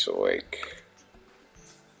Saints Awake?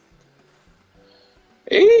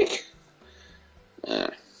 Eek!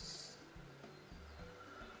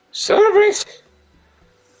 Celebrate!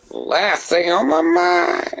 Last thing on my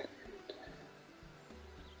mind.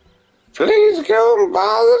 Please go and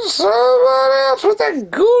bother someone else with that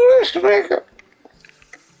ghoulish makeup.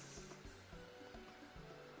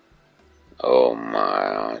 Oh my,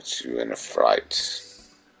 aren't you in a fright?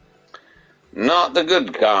 Not the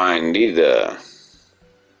good kind either.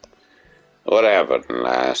 What happened,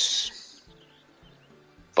 lass?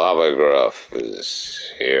 Baba Gruff is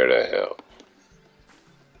here to help.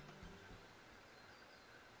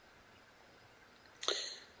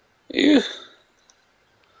 You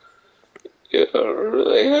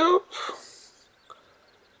really help?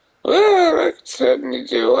 Well, I could certainly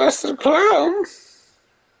do less than a clown.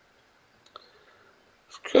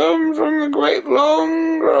 Come from the great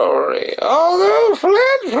long glory, although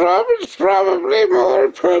flat from is probably more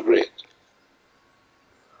appropriate.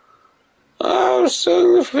 I was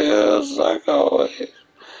still in the fields like always,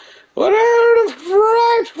 when I heard a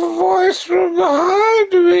frightful voice from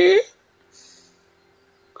behind me.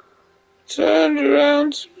 Turned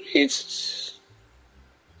around to meet it.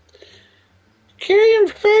 Came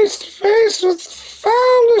face to face with the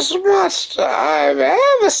foulest monster I've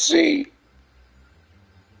ever seen.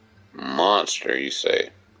 Monster, you say?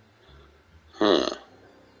 Huh.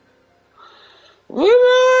 When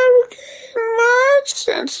I regained my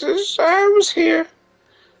senses, I was here,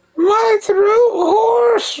 my throat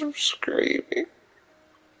hoarse from screaming.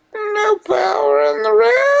 No power in the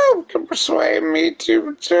realm can persuade me to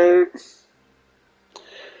return.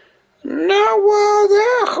 Not while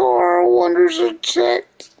their horror wonders are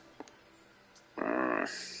checked. I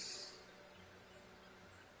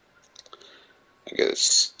get a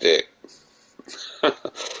stick.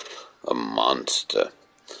 A monster.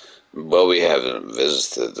 But we haven't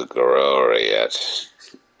visited the glory yet.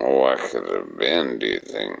 What could it have been, do you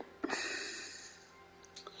think?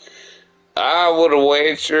 I would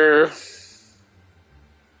wager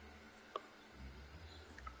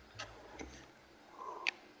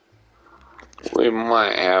we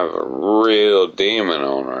might have a real demon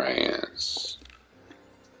on our hands.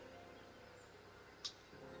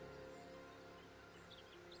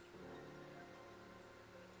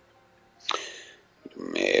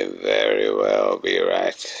 You may very well be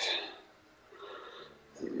right.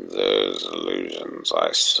 Those illusions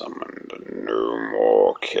I summoned are no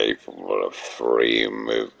more capable of free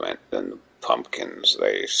movement than the pumpkins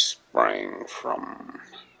they sprang from.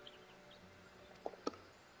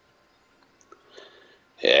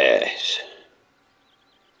 Yes,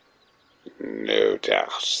 no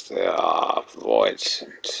doubt they are voids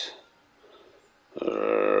and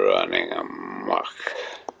running amok.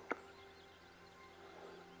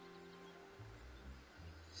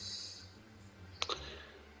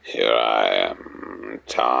 Here I am,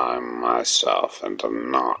 tying myself into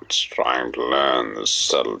knots, trying to learn the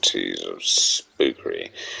subtleties of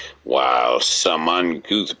spookery, while some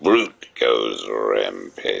uncouth brute goes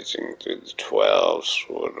rampaging through the 12's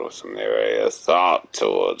wood with nary a thought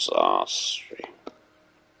towards our stream.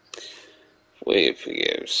 If we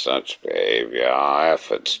forgive such behavior, our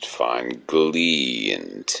efforts to find glee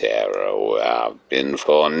in terror will have been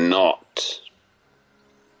for naught.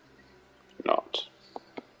 Not.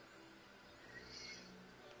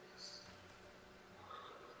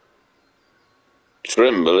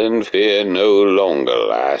 Tremble and fear no longer,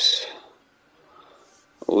 lass.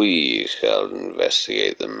 We shall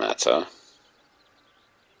investigate the matter.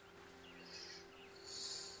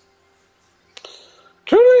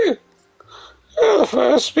 Truly, you're the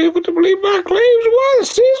first people to believe my claims were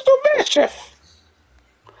seasonal mischief.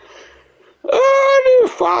 I knew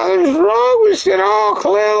father was wrong. We said all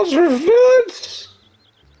clowns were villains.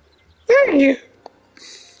 Thank you.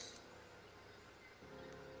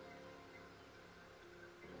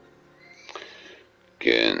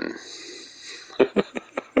 Again.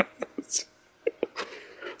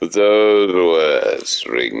 Those words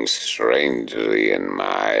ring strangely in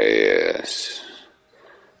my ears.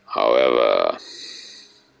 However,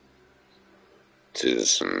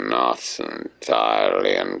 'tis not an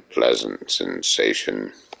entirely unpleasant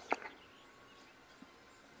sensation.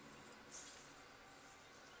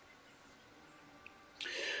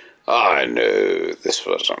 I know this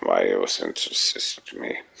wasn't why you was interested to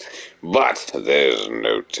me, but there's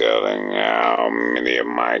no telling how many of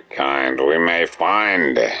my kind we may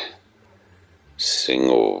find.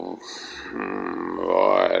 Single,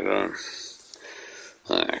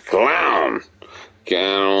 clown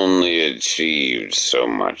can only achieve so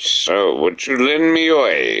much. So, would you lend me your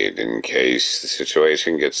aid in case the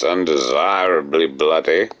situation gets undesirably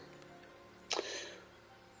bloody?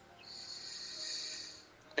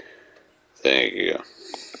 Thank you.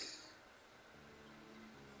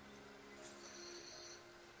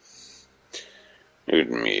 With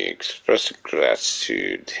me expressing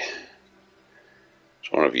gratitude.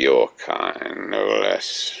 It's one of your kind, no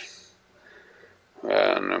less.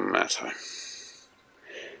 Well, no matter.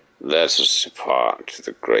 Let us depart to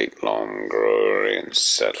the great long glory and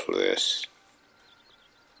settle this.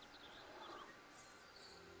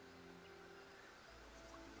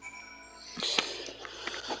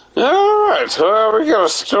 Alright, well, we got a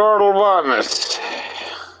startled botanist.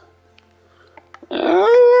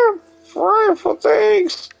 Frightful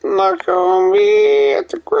things not gonna be at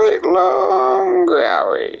the great long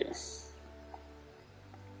gallery.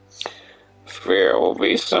 Fear will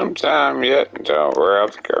be some time yet until we're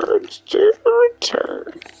out the courage to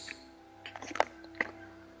return.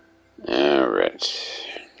 Alright.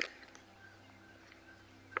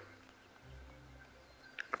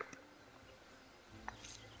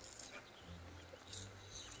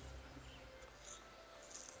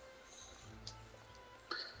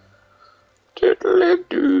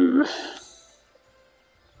 Doodly-doo.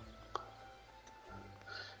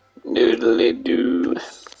 Doodly-doo.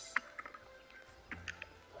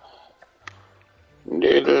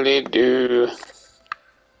 Doodly-doo.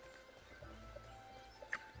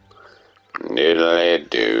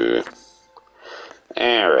 Doodly-doo.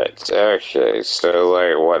 Alright, okay, so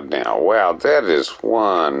like what now? Wow, that is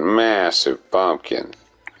one massive pumpkin.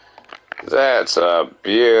 That's a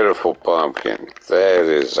beautiful pumpkin. That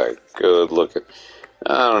is a good looking.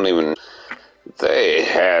 I don't even. They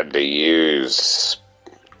had to use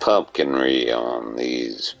pumpkinry on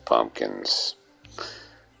these pumpkins.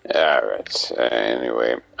 Alright,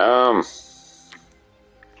 anyway.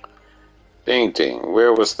 Ding ding,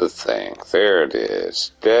 where was the thing? There it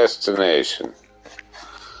is. Destination.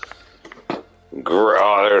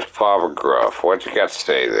 Oh, there's Papa Gruff. What you got to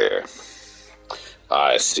say there?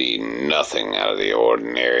 I see nothing out of the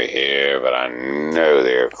ordinary here, but I know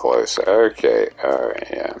they're close. Okay, alright,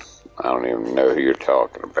 yeah. I don't even know who you're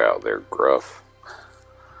talking about there, Gruff.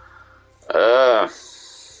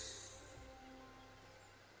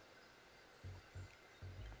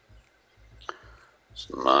 It's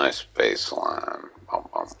a nice baseline.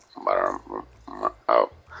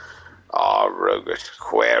 Oh, roguish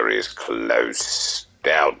quarries close.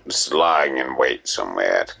 Doubtless lying in wait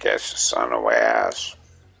somewhere to catch the sun unawares.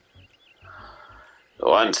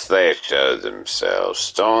 Once they show themselves,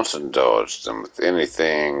 Staunton dodged them with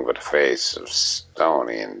anything but a face of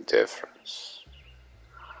stony indifference.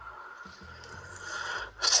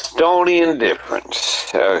 Stony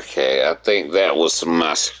Indifference. Okay, I think that was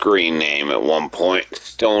my screen name at one point.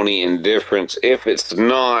 Stony Indifference. If it's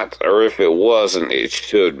not, or if it wasn't, it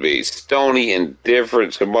should be. Stony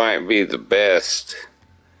Indifference might be the best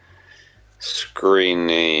screen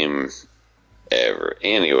name ever.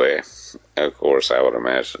 Anyway, of course, I would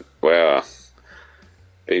imagine. Well,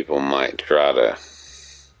 people might try to,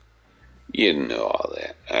 you know all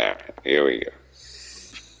that. Alright, here we go.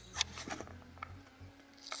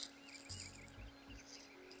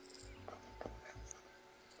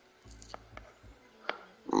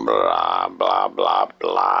 Blah, blah, blah,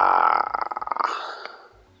 blah.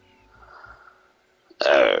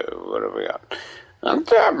 Oh, what have we got? And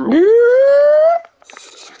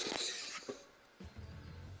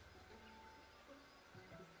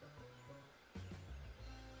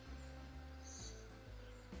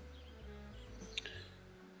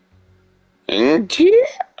yeah,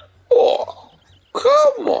 oh,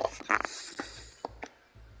 come on.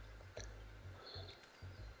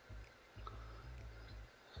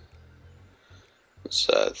 What's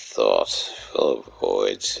that thought full of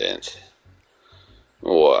void scent?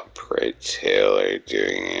 What, pray tell, are you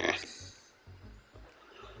doing here?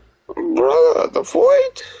 Brother, the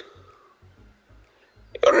void?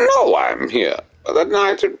 You know I'm here for the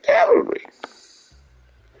Knights of Cavalry.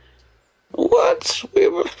 What? We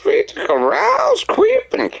were free to carouse,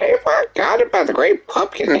 creep, and caper, guided by the great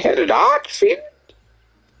pumpkin-headed Ffxiv.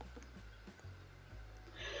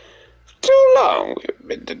 For too long we've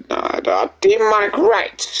been denied our demonic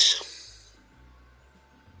rights.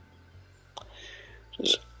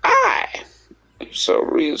 I so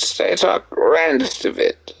reinstate our grandest of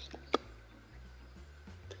it.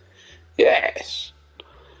 Yes.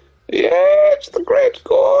 Yes, the great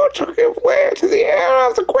gore took him way to the air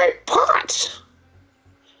of the great pot.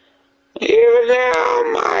 Even now,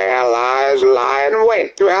 my allies lie in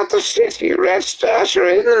wait throughout the city, ready to usher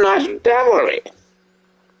in the night of devilry.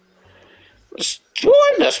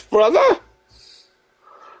 Join us, brother.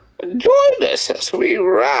 Join us as we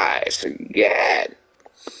rise again.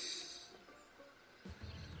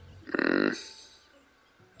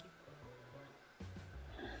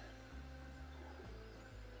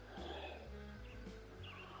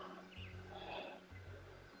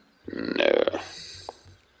 No.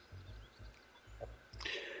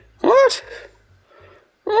 What?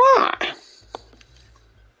 Why?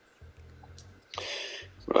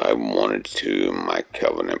 If I wanted to, my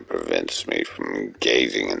covenant prevents me from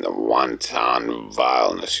engaging in the wanton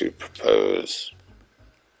vileness you propose.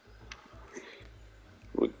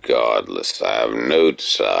 Regardless, I have no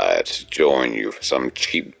desire to join you for some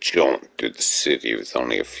cheap jaunt through the city with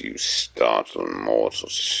only a few startling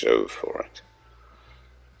mortals to show for it.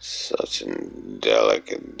 Such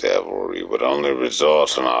indelicate devilry would only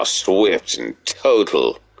result in our swift and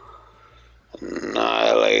total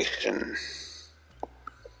annihilation.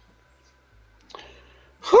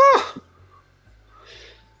 Huh!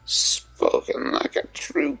 Spoken like a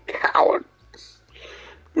true coward.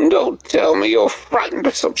 Don't tell me you're frightened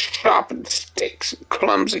of some sharpened sticks and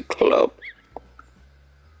clumsy club.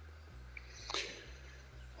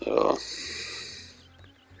 Oh,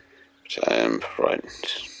 but I am frightened.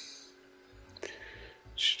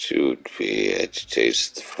 Should be agitates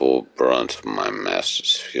the full brunt of my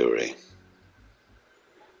master's fury.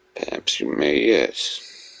 Perhaps you may yet,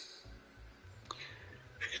 if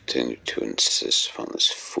you continue to insist upon this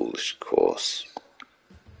foolish course.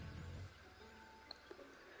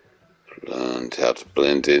 Learned how to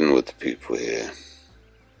blend in with the people here.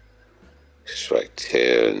 Extract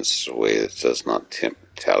terror in such a way that does not tempt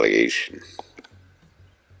retaliation.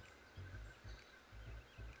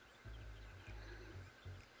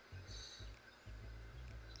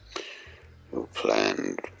 Your plan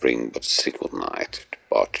to bring but single night of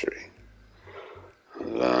debauchery.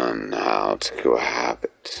 Learn how to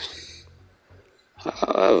cohabit.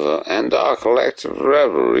 However, and our collective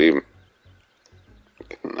revelry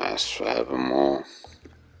can last forevermore.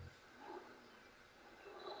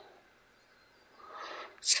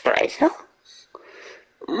 Traitor,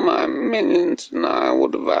 my minions and I will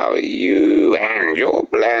devour you and your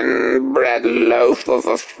bland bread loaf of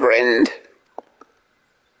a friend.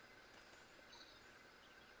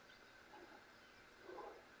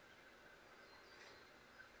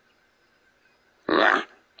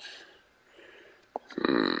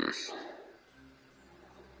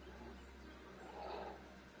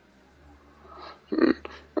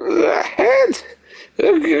 The head?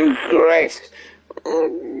 Great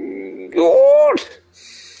God!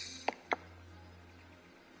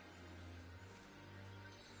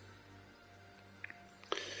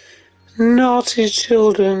 Naughty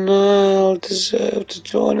children, I'll deserve to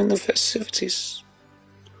join in the festivities.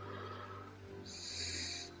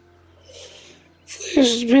 They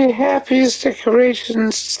should be happy as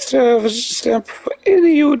decorations serve as a example for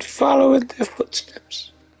any who would follow in their footsteps.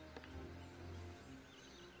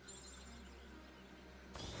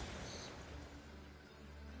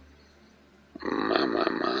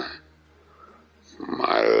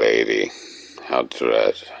 My lady, how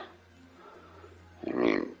dread,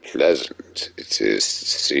 pleasant it is to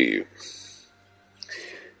see you.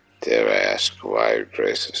 Dare I ask why you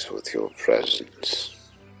grace us with your presence?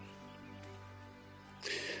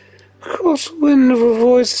 Of course, the wind of a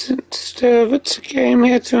voice didn't disturb it, so came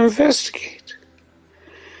here to investigate.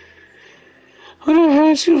 When I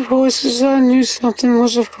heard your voices, I knew something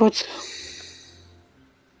was afoot.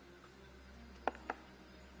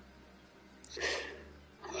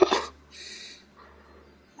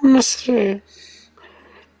 I must say,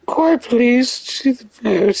 quite pleased to see the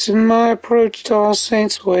notes in my approach to our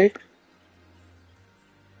saint's wake.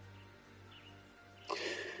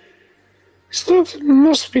 Something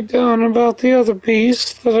must be done about the other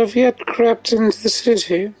beasts that have yet crept into the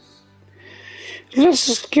city. Let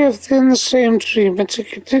us give them the same treatment to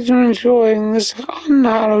continue enjoying this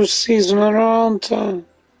unhallowed season in our own time.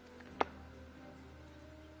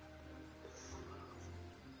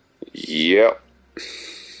 Yep.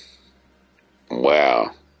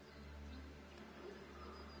 Wow.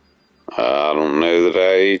 I don't know that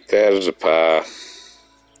I eat that as a pie.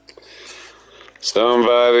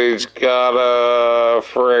 Somebody's got a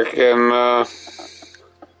frickin'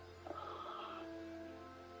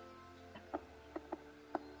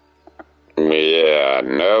 yeah,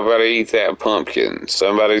 nobody eat that pumpkin.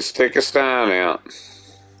 Somebody stick a sign out.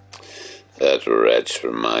 That wretch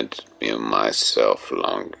reminded me of myself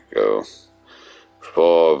long ago.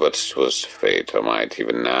 For but 'twas fate, I might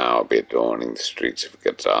even now be adorning the streets of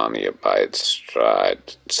Catania by its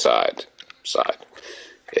side.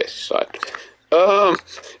 Yes, side.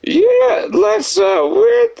 Yeah, let's,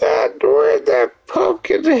 where'd that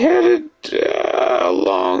pumpkin headed,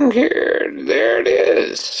 along here? There it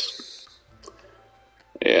is.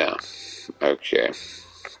 Yeah, okay.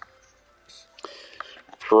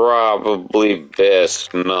 Probably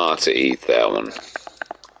best not to eat that one.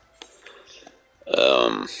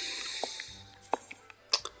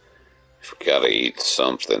 Gotta eat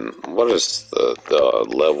something. What is the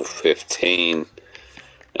level 15?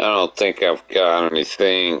 I don't think I've got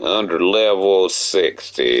anything under level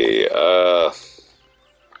 60.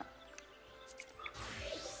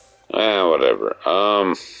 Whatever.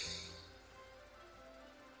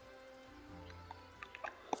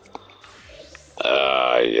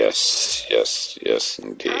 Yes,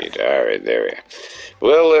 indeed. Alright, there we go.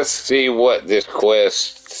 Well, let's see what this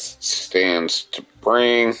quest stands to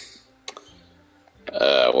bring.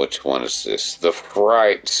 Which one is this? The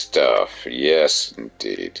Fright Stuff. Yes,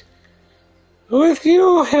 indeed. With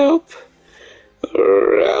your help,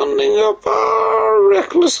 rounding up our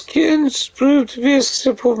reckless kins proved to be a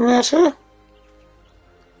simple matter.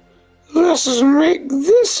 Let us make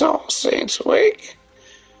this All Saints' Wake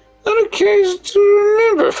an occasion to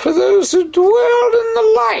remember for those who dwelled in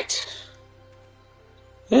the light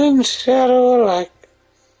and shadow alike.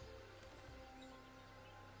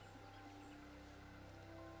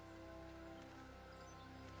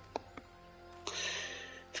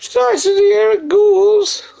 Besides the Eric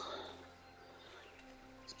ghouls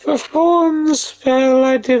perform the spell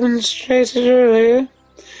I demonstrated earlier.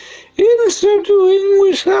 In so doing,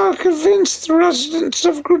 we shall convince the residents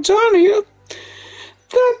of Gridania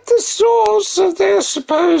that the source of their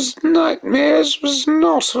supposed nightmares was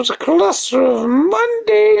not but a cluster of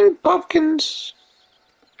mundane pumpkins.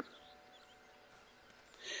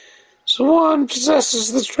 Swan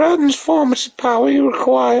possesses the transformative power you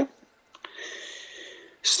require.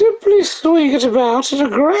 Simply swing it about in a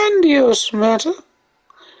grandiose manner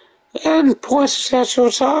and point it at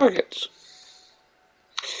your target.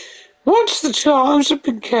 Once the charms have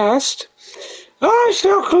been cast, I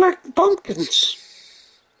shall collect the pumpkins.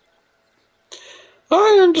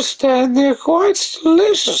 I understand they're quite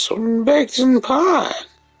delicious when baked in pie.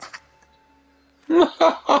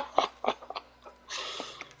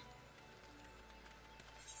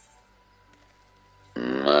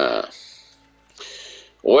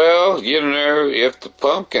 Well, you know, if the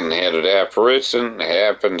pumpkin-headed apparition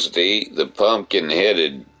happens to eat the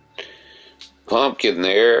pumpkin-headed pumpkin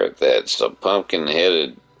there, that's a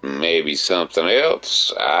pumpkin-headed maybe something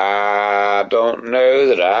else, I don't know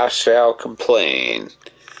that I shall complain.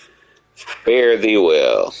 Fare thee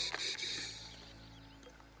well.